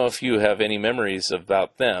 I don't know if you have any memories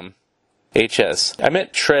about them. HS, I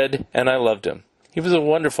met Tread, and I loved him. He was a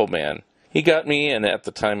wonderful man. He got me, and at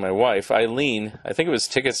the time my wife, Eileen, I think it was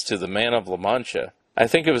tickets to the Man of La Mancha. I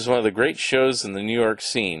think it was one of the great shows in the New York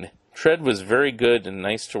scene. Tread was very good and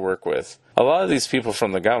nice to work with. A lot of these people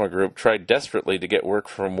from the Gamma Group tried desperately to get work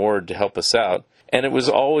from Ward to help us out, and it was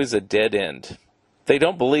always a dead end. They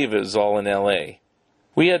don't believe it was all in L.A.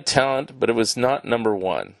 We had talent, but it was not number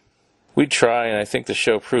one. We'd try, and I think the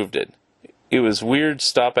show proved it. It was weird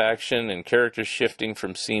stop action and characters shifting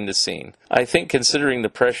from scene to scene. I think considering the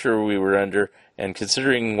pressure we were under and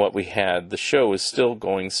considering what we had, the show was still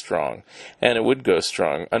going strong, and it would go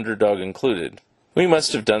strong, underdog included. We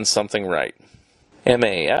must have done something right.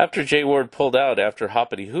 MA, after Jay Ward pulled out after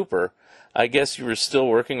Hoppity Hooper, I guess you were still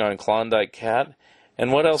working on Klondike Cat?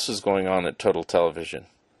 And what else was going on at Total Television?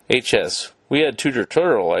 HS, we had Tudor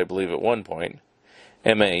Turtle, I believe, at one point.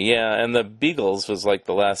 MA, yeah, and the Beagles was like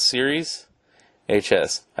the last series?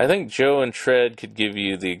 HS, I think Joe and Tread could give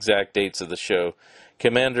you the exact dates of the show.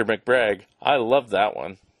 Commander McBragg, I love that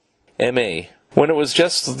one. MA, when it was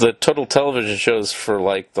just the Total Television shows for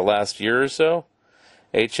like the last year or so?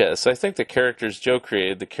 HS, I think the characters Joe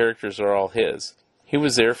created, the characters are all his. He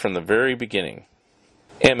was there from the very beginning.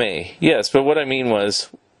 MA, yes, but what I mean was,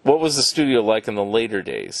 what was the studio like in the later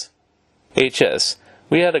days? HS,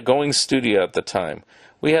 we had a going studio at the time.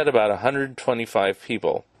 We had about 125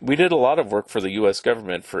 people. We did a lot of work for the U.S.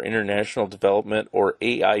 government for International Development, or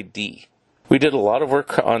AID. We did a lot of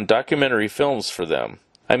work on documentary films for them.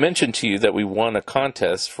 I mentioned to you that we won a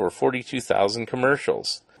contest for 42,000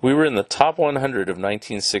 commercials. We were in the top 100 of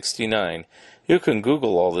 1969. You can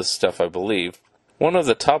Google all this stuff, I believe. One of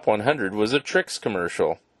the top 100 was a Trix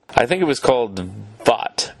commercial. I think it was called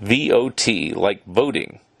VOT, V-O-T, like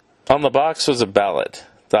voting. On the box was a ballot.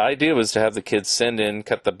 The idea was to have the kids send in,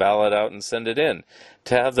 cut the ballot out, and send it in,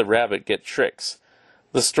 to have the rabbit get Trix.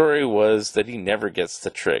 The story was that he never gets the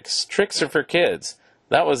Trix. Tricks are for kids.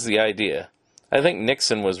 That was the idea. I think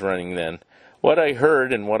Nixon was running then. What I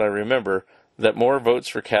heard and what I remember, that more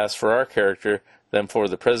votes were cast for our character than for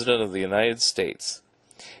the President of the United States.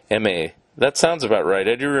 M.A. That sounds about right.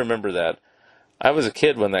 I do remember that. I was a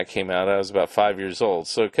kid when that came out. I was about 5 years old,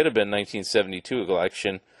 so it could have been 1972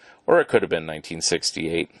 election, or it could have been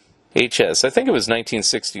 1968. HS, I think it was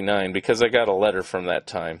 1969 because I got a letter from that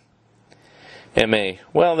time. MA,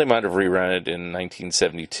 well, they might have rerun it in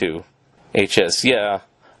 1972. HS, yeah,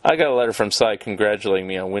 I got a letter from Cy congratulating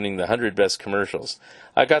me on winning the 100 best commercials.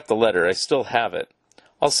 I got the letter. I still have it.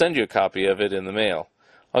 I'll send you a copy of it in the mail.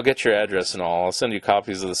 I'll get your address and all. I'll send you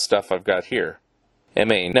copies of the stuff I've got here.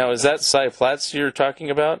 MA, now is that Cy Platts you're talking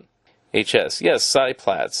about? HS, yes, Cy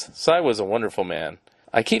Platts. Cy was a wonderful man.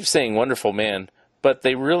 I keep saying wonderful man, but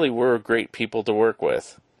they really were great people to work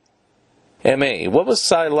with. M.A., what was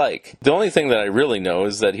Cy like? The only thing that I really know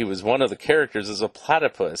is that he was one of the characters as a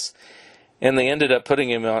platypus, and they ended up putting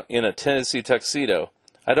him in a Tennessee tuxedo.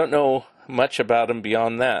 I don't know much about him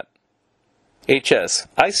beyond that. HS,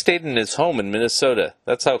 I stayed in his home in Minnesota.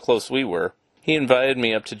 That's how close we were. He invited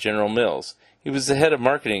me up to General Mills. He was the head of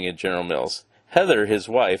marketing at General Mills. Heather, his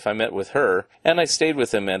wife, I met with her, and I stayed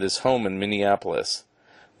with him at his home in Minneapolis.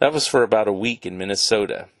 That was for about a week in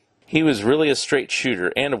Minnesota. He was really a straight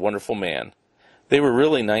shooter and a wonderful man. They were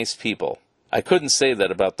really nice people. I couldn't say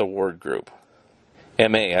that about the Ward Group.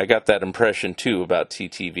 M.A., I got that impression too about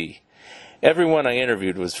TTV. Everyone I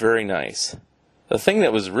interviewed was very nice. The thing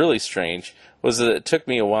that was really strange was that it took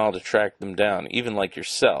me a while to track them down, even like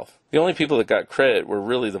yourself. The only people that got credit were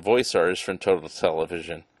really the voice artists from Total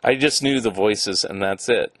Television. I just knew the voices and that's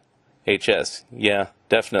it. HS, yeah,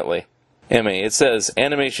 definitely. M.A., it says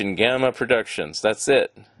Animation Gamma Productions, that's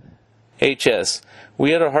it. HS,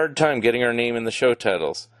 we had a hard time getting our name in the show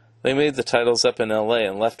titles. They made the titles up in L.A.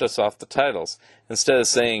 and left us off the titles. Instead of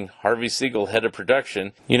saying Harvey Siegel, head of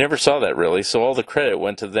production, you never saw that really, so all the credit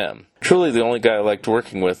went to them. Truly the only guy I liked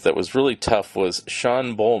working with that was really tough was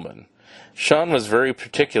Sean Bowman. Sean was very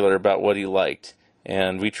particular about what he liked,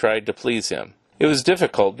 and we tried to please him. It was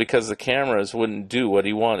difficult because the cameras wouldn't do what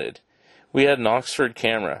he wanted. We had an Oxford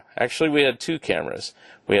camera. Actually, we had 2 cameras.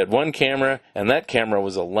 We had one camera, and that camera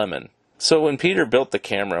was a lemon. So when Peter built the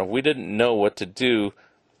camera, we didn't know what to do.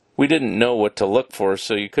 We didn't know what to look for,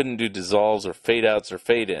 so you couldn't do dissolves or fade-outs or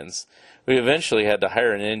fade-ins. We eventually had to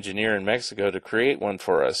hire an engineer in Mexico to create one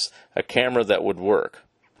for us, a camera that would work.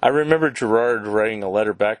 I remember Gerard writing a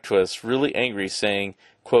letter back to us, really angry, saying,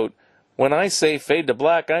 quote, "When I say fade to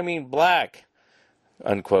black, I mean black,"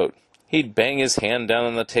 unquote. He'd bang his hand down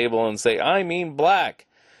on the table and say, "I mean black."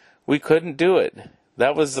 We couldn't do it.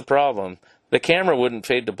 That was the problem. The camera wouldn't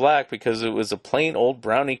fade to black because it was a plain old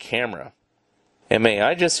Brownie camera. M.A.,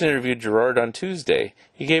 I just interviewed Gerard on Tuesday.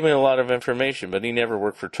 He gave me a lot of information, but he never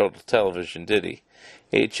worked for Total Television, did he?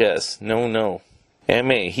 HS, no.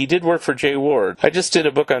 M.A., he did work for Jay Ward. I just did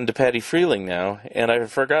a book on DePatty Freeling now, and I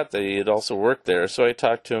forgot that he had also worked there, so I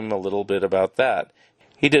talked to him a little bit about that.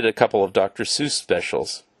 He did a couple of Dr. Seuss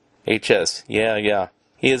specials. HS, yeah.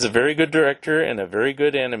 He is a very good director and a very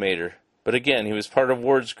good animator. But again, he was part of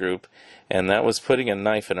Ward's group, and that was putting a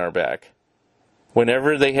knife in our back.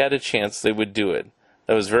 Whenever they had a chance, they would do it.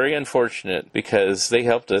 That was very unfortunate because they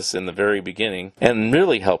helped us in the very beginning and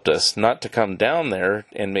really helped us not to come down there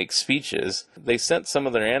and make speeches. They sent some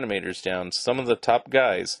of their animators down, some of the top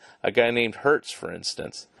guys, a guy named Hertz, for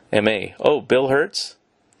instance. M.A., oh, Bill Hertz?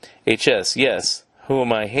 HS, yes,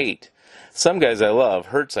 whom I hate. Some guys I love,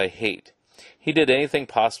 Hertz I hate. He did anything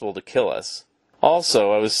possible to kill us.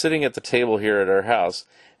 Also, I was sitting at the table here at our house,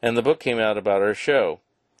 and the book came out about our show.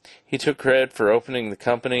 He took credit for opening the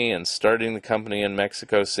company and starting the company in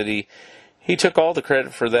Mexico City. He took all the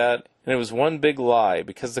credit for that, and it was one big lie,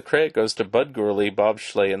 because the credit goes to Bud Gurley, Bob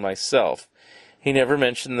Schley, and myself. He never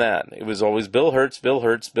mentioned that. It was always Bill Hertz, Bill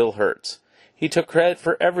Hertz, Bill Hertz. He took credit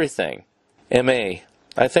for everything. M.A.,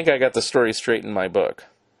 I think I got the story straight in my book.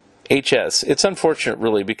 HS, it's unfortunate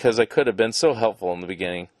really, because I could have been so helpful in the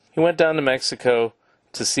beginning. He went down to Mexico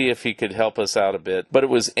to see if he could help us out a bit, but it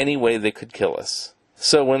was any way they could kill us.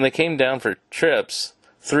 So when they came down for trips,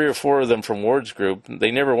 3 or 4 of them from Ward's group, they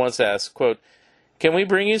never once asked, quote, "Can we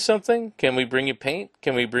bring you something? Can we bring you paint?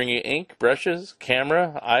 Can we bring you ink, brushes,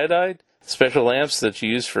 camera, iodide, special lamps that you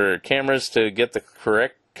use for cameras to get the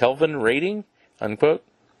correct Kelvin rating?" Unquote.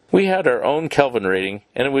 We had our own Kelvin rating,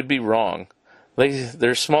 and it would be wrong.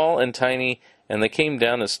 They're small and tiny, and they came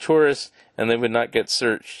down as tourists, and they would not get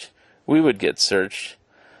searched. We would get searched.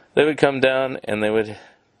 They would come down, and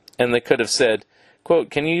they could have said, quote,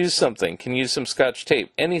 "Can you use something? Can you use some Scotch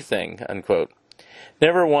tape? Anything," unquote.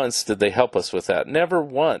 Never once did they help us with that. Never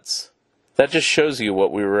once. That just shows you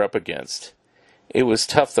what we were up against. It was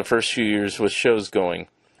tough the first few years with shows going.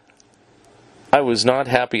 I was not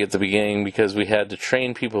happy at the beginning because we had to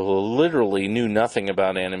train people who literally knew nothing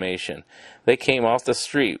about animation. They came off the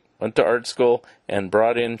street, went to art school, and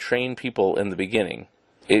brought in trained people in the beginning.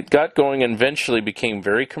 It got going and eventually became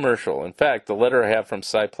very commercial. In fact, the letter I have from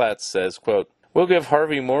Cy Platts says, quote, "We'll give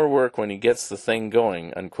Harvey more work when he gets the thing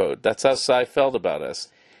going," unquote. That's how Cy felt about us.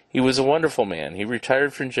 He was a wonderful man. He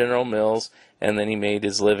retired from General Mills, and then he made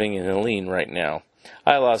his living in Helene right now.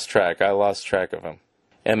 I lost track of him.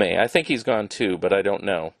 M.A., I think he's gone too, but I don't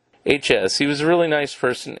know. HS, he was a really nice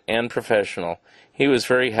person and professional. He was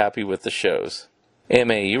very happy with the shows.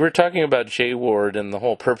 M.A., you were talking about Jay Ward, and the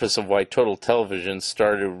whole purpose of why Total Television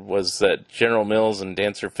started was that General Mills and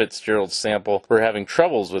Dancer Fitzgerald Sample were having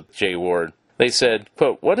troubles with Jay Ward. They said,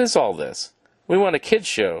 quote, "What is all this? We want a kids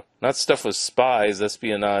show, not stuff with spies,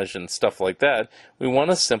 espionage, and stuff like that. We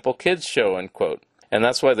want a simple kids show," unquote. And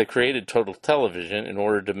that's why they created Total Television, in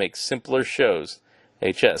order to make simpler shows.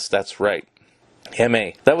 HS, that's right.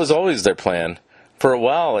 M.A. That was always their plan. For a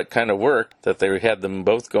while it kind of worked, that they had them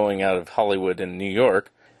both going out of Hollywood and New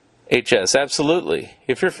York. H.S. Absolutely.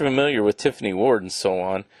 If you're familiar with Tiffany Ward and so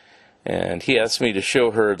on, and he asked me to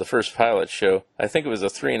show her the first pilot show, I think it was a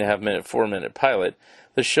 3.5-minute, 4-minute pilot,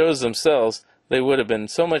 the shows themselves, they would have been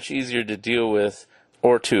so much easier to deal with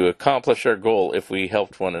or to accomplish our goal if we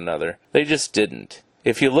helped one another. They just didn't.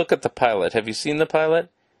 If you look at the pilot, have you seen the pilot?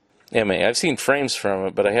 M.A. I've seen frames from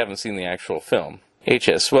it, but I haven't seen the actual film.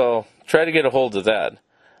 H.S. Well, try to get a hold of that.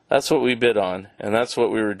 That's what we bid on, and that's what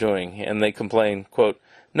we were doing, and they complained, quote,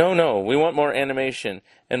 No, we want more animation,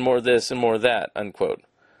 and more this and more that, unquote.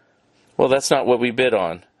 Well, that's not what we bid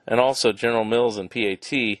on. And also, General Mills and PAT,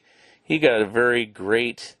 he got a very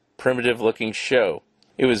great, primitive-looking show.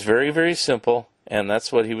 It was very, very simple, and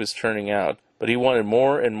that's what he was turning out. But he wanted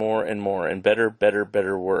more and more and more, and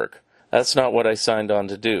better work. That's not what I signed on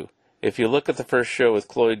to do. If you look at the first show with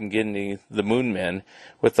Cloyd and Gidney, the Moon Men,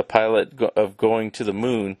 with the pilot of going to the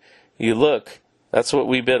moon, you look, that's what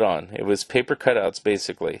we bid on. It was paper cutouts,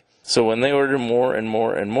 basically. So when they ordered more and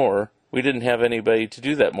more and more, we didn't have anybody to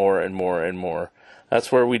do that more and more and more.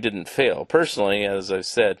 That's where we didn't fail. Personally, as I've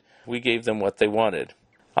said, we gave them what they wanted.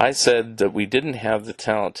 I said that we didn't have the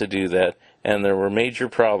talent to do that, and there were major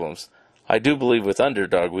problems. I do believe with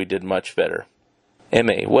Underdog we did much better.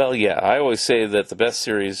 M.A. Well, yeah, I always say that the best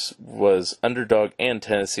series was Underdog and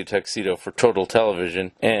Tennessee Tuxedo for Total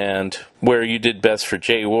Television, and where you did best for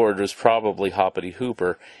Jay Ward was probably Hoppity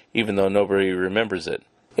Hooper, even though nobody remembers it.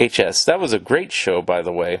 H.S. That was a great show, by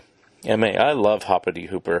the way. M.A. I love Hoppity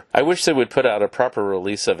Hooper. I wish they would put out a proper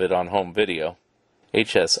release of it on home video.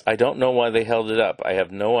 H.S. I don't know why they held it up. I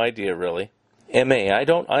have no idea, really. M.A. I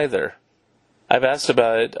don't either. I've asked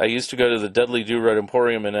about it. I used to go to the Dudley Do-Rut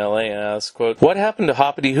Emporium in L.A. and ask, quote, what happened to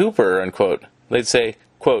Hoppity Hooper, unquote. They'd say,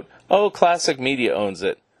 quote, oh, Classic Media owns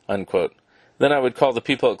it, unquote. Then I would call the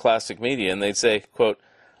people at Classic Media and they'd say, quote,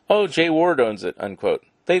 oh, Jay Ward owns it, unquote.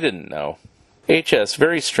 They didn't know. H.S.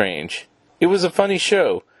 Very strange. It was a funny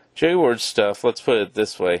show. Jay Ward's stuff, let's put it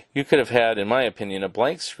this way, you could have had, in my opinion, a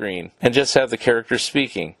blank screen and just have the characters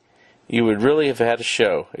speaking. You would really have had a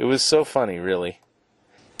show. It was so funny, really.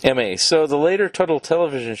 M.A. So the later Total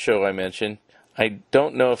Television show I mentioned, I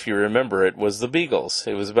don't know if you remember it, was The Beagles.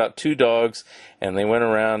 It was about 2 dogs, and they went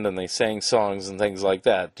around and they sang songs and things like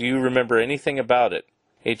that. Do you remember anything about it?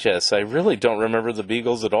 H.S. I really don't remember The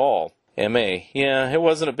Beagles at all. M.A. Yeah, it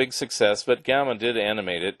wasn't a big success, but Gamma did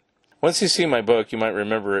animate it. Once you see my book, you might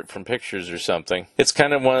remember it from pictures or something. It's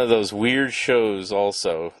kind of one of those weird shows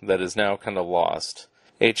also that is now kind of lost.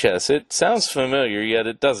 H.S. It sounds familiar, yet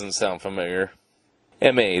it doesn't sound familiar.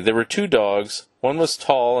 M.A. There were 2 dogs. One was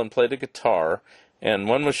tall and played a guitar, and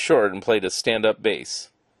one was short and played a stand-up bass.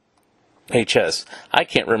 H.S. I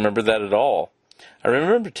can't remember that at all. I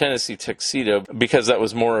remember Tennessee Tuxedo because that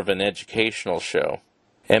was more of an educational show.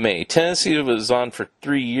 M.A. Tennessee was on for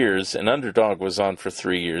 3 years, and Underdog was on for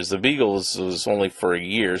 3 years. The Beagles was only for a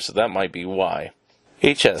year, so that might be why.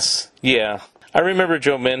 H.S. Yeah. I remember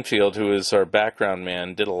Joe Menfield, who is our background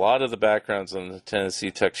man, did a lot of the backgrounds on the Tennessee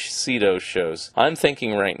Tuxedo shows. I'm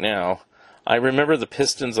thinking right now, I remember the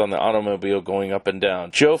pistons on the automobile going up and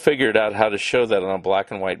down. Joe figured out how to show that on a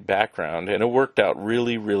black and white background, and it worked out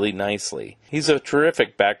really, really nicely. He's a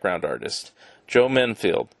terrific background artist. Joe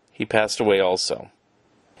Menfield. He passed away also.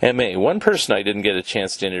 M.A. One person I didn't get a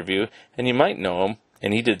chance to interview, and you might know him,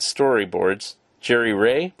 and he did storyboards. Jerry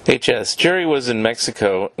Ray? H.S. Jerry was in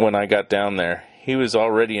Mexico when I got down there. He was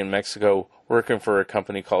already in Mexico working for a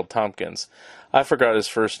company called Tompkins. I forgot his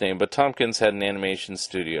first name, but Tompkins had an animation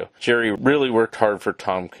studio. Jerry really worked hard for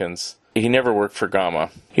Tompkins. He never worked for Gamma.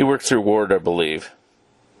 He worked through Ward, I believe.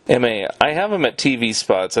 M.A. I have him at TV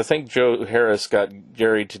spots. I think Joe Harris got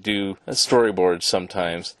Jerry to do storyboards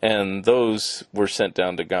sometimes, and those were sent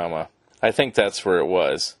down to Gamma. I think that's where it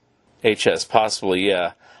was. H.S. Possibly,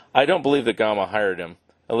 yeah. I don't believe that Gamma hired him.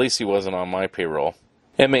 At least he wasn't on my payroll.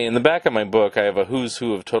 M.A. In the back of my book, I have a who's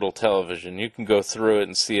who of Total Television. You can go through it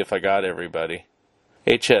and see if I got everybody.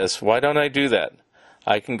 H.S. Why don't I do that?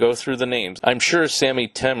 I can go through the names. I'm sure Sammy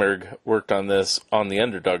Temerg worked on this on the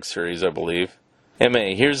Underdog series, I believe.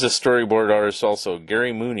 M.A. Here's a storyboard artist also,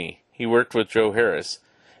 Gary Mooney. He worked with Joe Harris.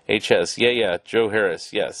 H.S. Yeah, Joe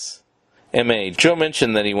Harris, yes. M.A. Joe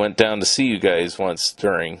mentioned that he went down to see you guys once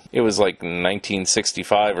during, it was like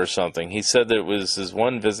 1965 or something. He said that it was his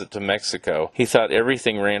one visit to Mexico. He thought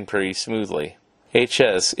everything ran pretty smoothly.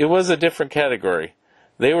 H.S. It was a different category.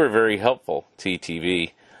 They were very helpful,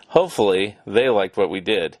 TTV. Hopefully, they liked what we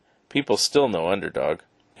did. People still know Underdog.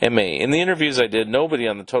 M.A. In the interviews I did, nobody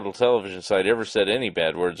on the Total Television side ever said any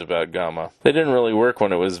bad words about Gamma. They didn't really work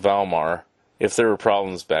when it was Valmar. if there were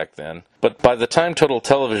problems back then. But by the time Total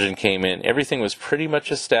Television came in, everything was pretty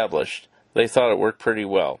much established. They thought it worked pretty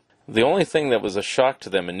well. The only thing that was a shock to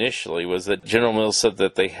them initially was that General Mills said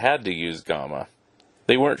that they had to use Gamma.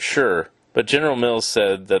 They weren't sure, but General Mills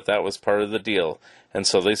said that that was part of the deal, and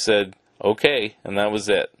so they said, okay, and that was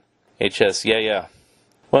it. HS, yeah.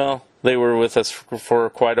 Well, they were with us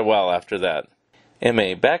for quite a while after that.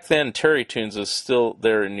 MA, back then Terry Toons was still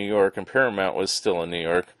there in New York and Paramount was still in New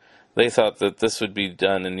York. They thought that this would be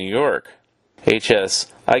done in New York. HS,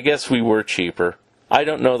 I guess we were cheaper. I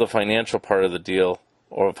don't know the financial part of the deal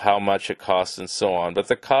or of how much it cost and so on, but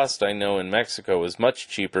the cost I know in Mexico was much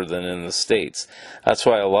cheaper than in the States. That's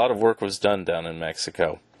why a lot of work was done down in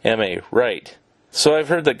Mexico. MA, right. So I've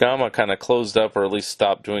heard that Gamma kind of closed up or at least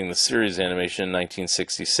stopped doing the series animation in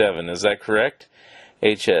 1967. Is that correct?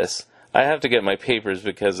 HS, I have to get my papers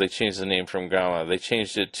because they changed the name from Gamma. They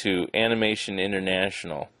changed it to Animation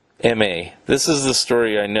International. MA, this is the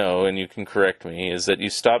story I know, and you can correct me, is that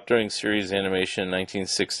you stopped doing series animation in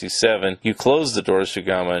 1967, you closed the doors to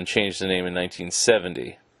Gamma and changed the name in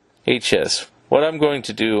 1970. HS, what I'm going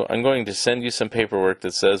to do, I'm going to send you some paperwork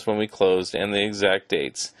that says when we closed and the exact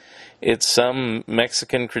dates. It's some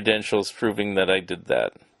Mexican credentials proving that I did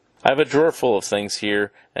that. I have a drawer full of things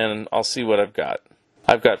here, and I'll see what I've got.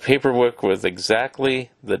 I've got paperwork with exactly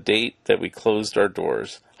the date that we closed our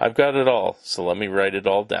doors. I've got it all, so let me write it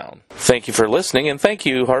all down. Thank you for listening, and thank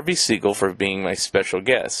you, Harvey Siegel, for being my special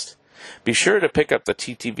guest. Be sure to pick up the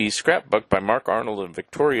TTV Scrapbook by Mark Arnold and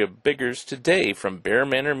Victoria Biggers today from Bear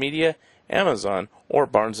Manor Media, Amazon, or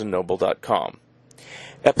BarnesandNoble.com.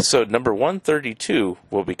 Episode number 132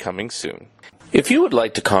 will be coming soon. If you would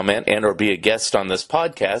like to comment and or be a guest on this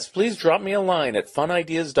podcast, please drop me a line at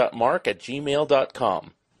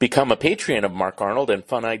funideas.mark@gmail.com. Become a Patreon of Mark Arnold and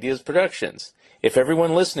Fun Ideas Productions. If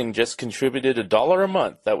everyone listening just contributed $1 a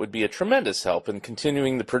month, that would be a tremendous help in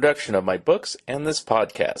continuing the production of my books and this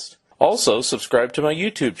podcast. Also, subscribe to my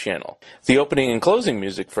YouTube channel. The opening and closing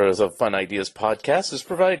music for the Fun Ideas podcast is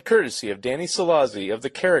provided courtesy of Danny Salazzi of The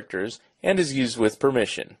Characters and is used with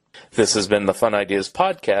permission. This has been the Fun Ideas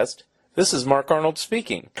podcast. This is Mark Arnold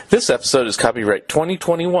speaking. This episode is copyright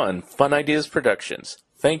 2021 Fun Ideas Productions.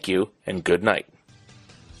 Thank you and good night.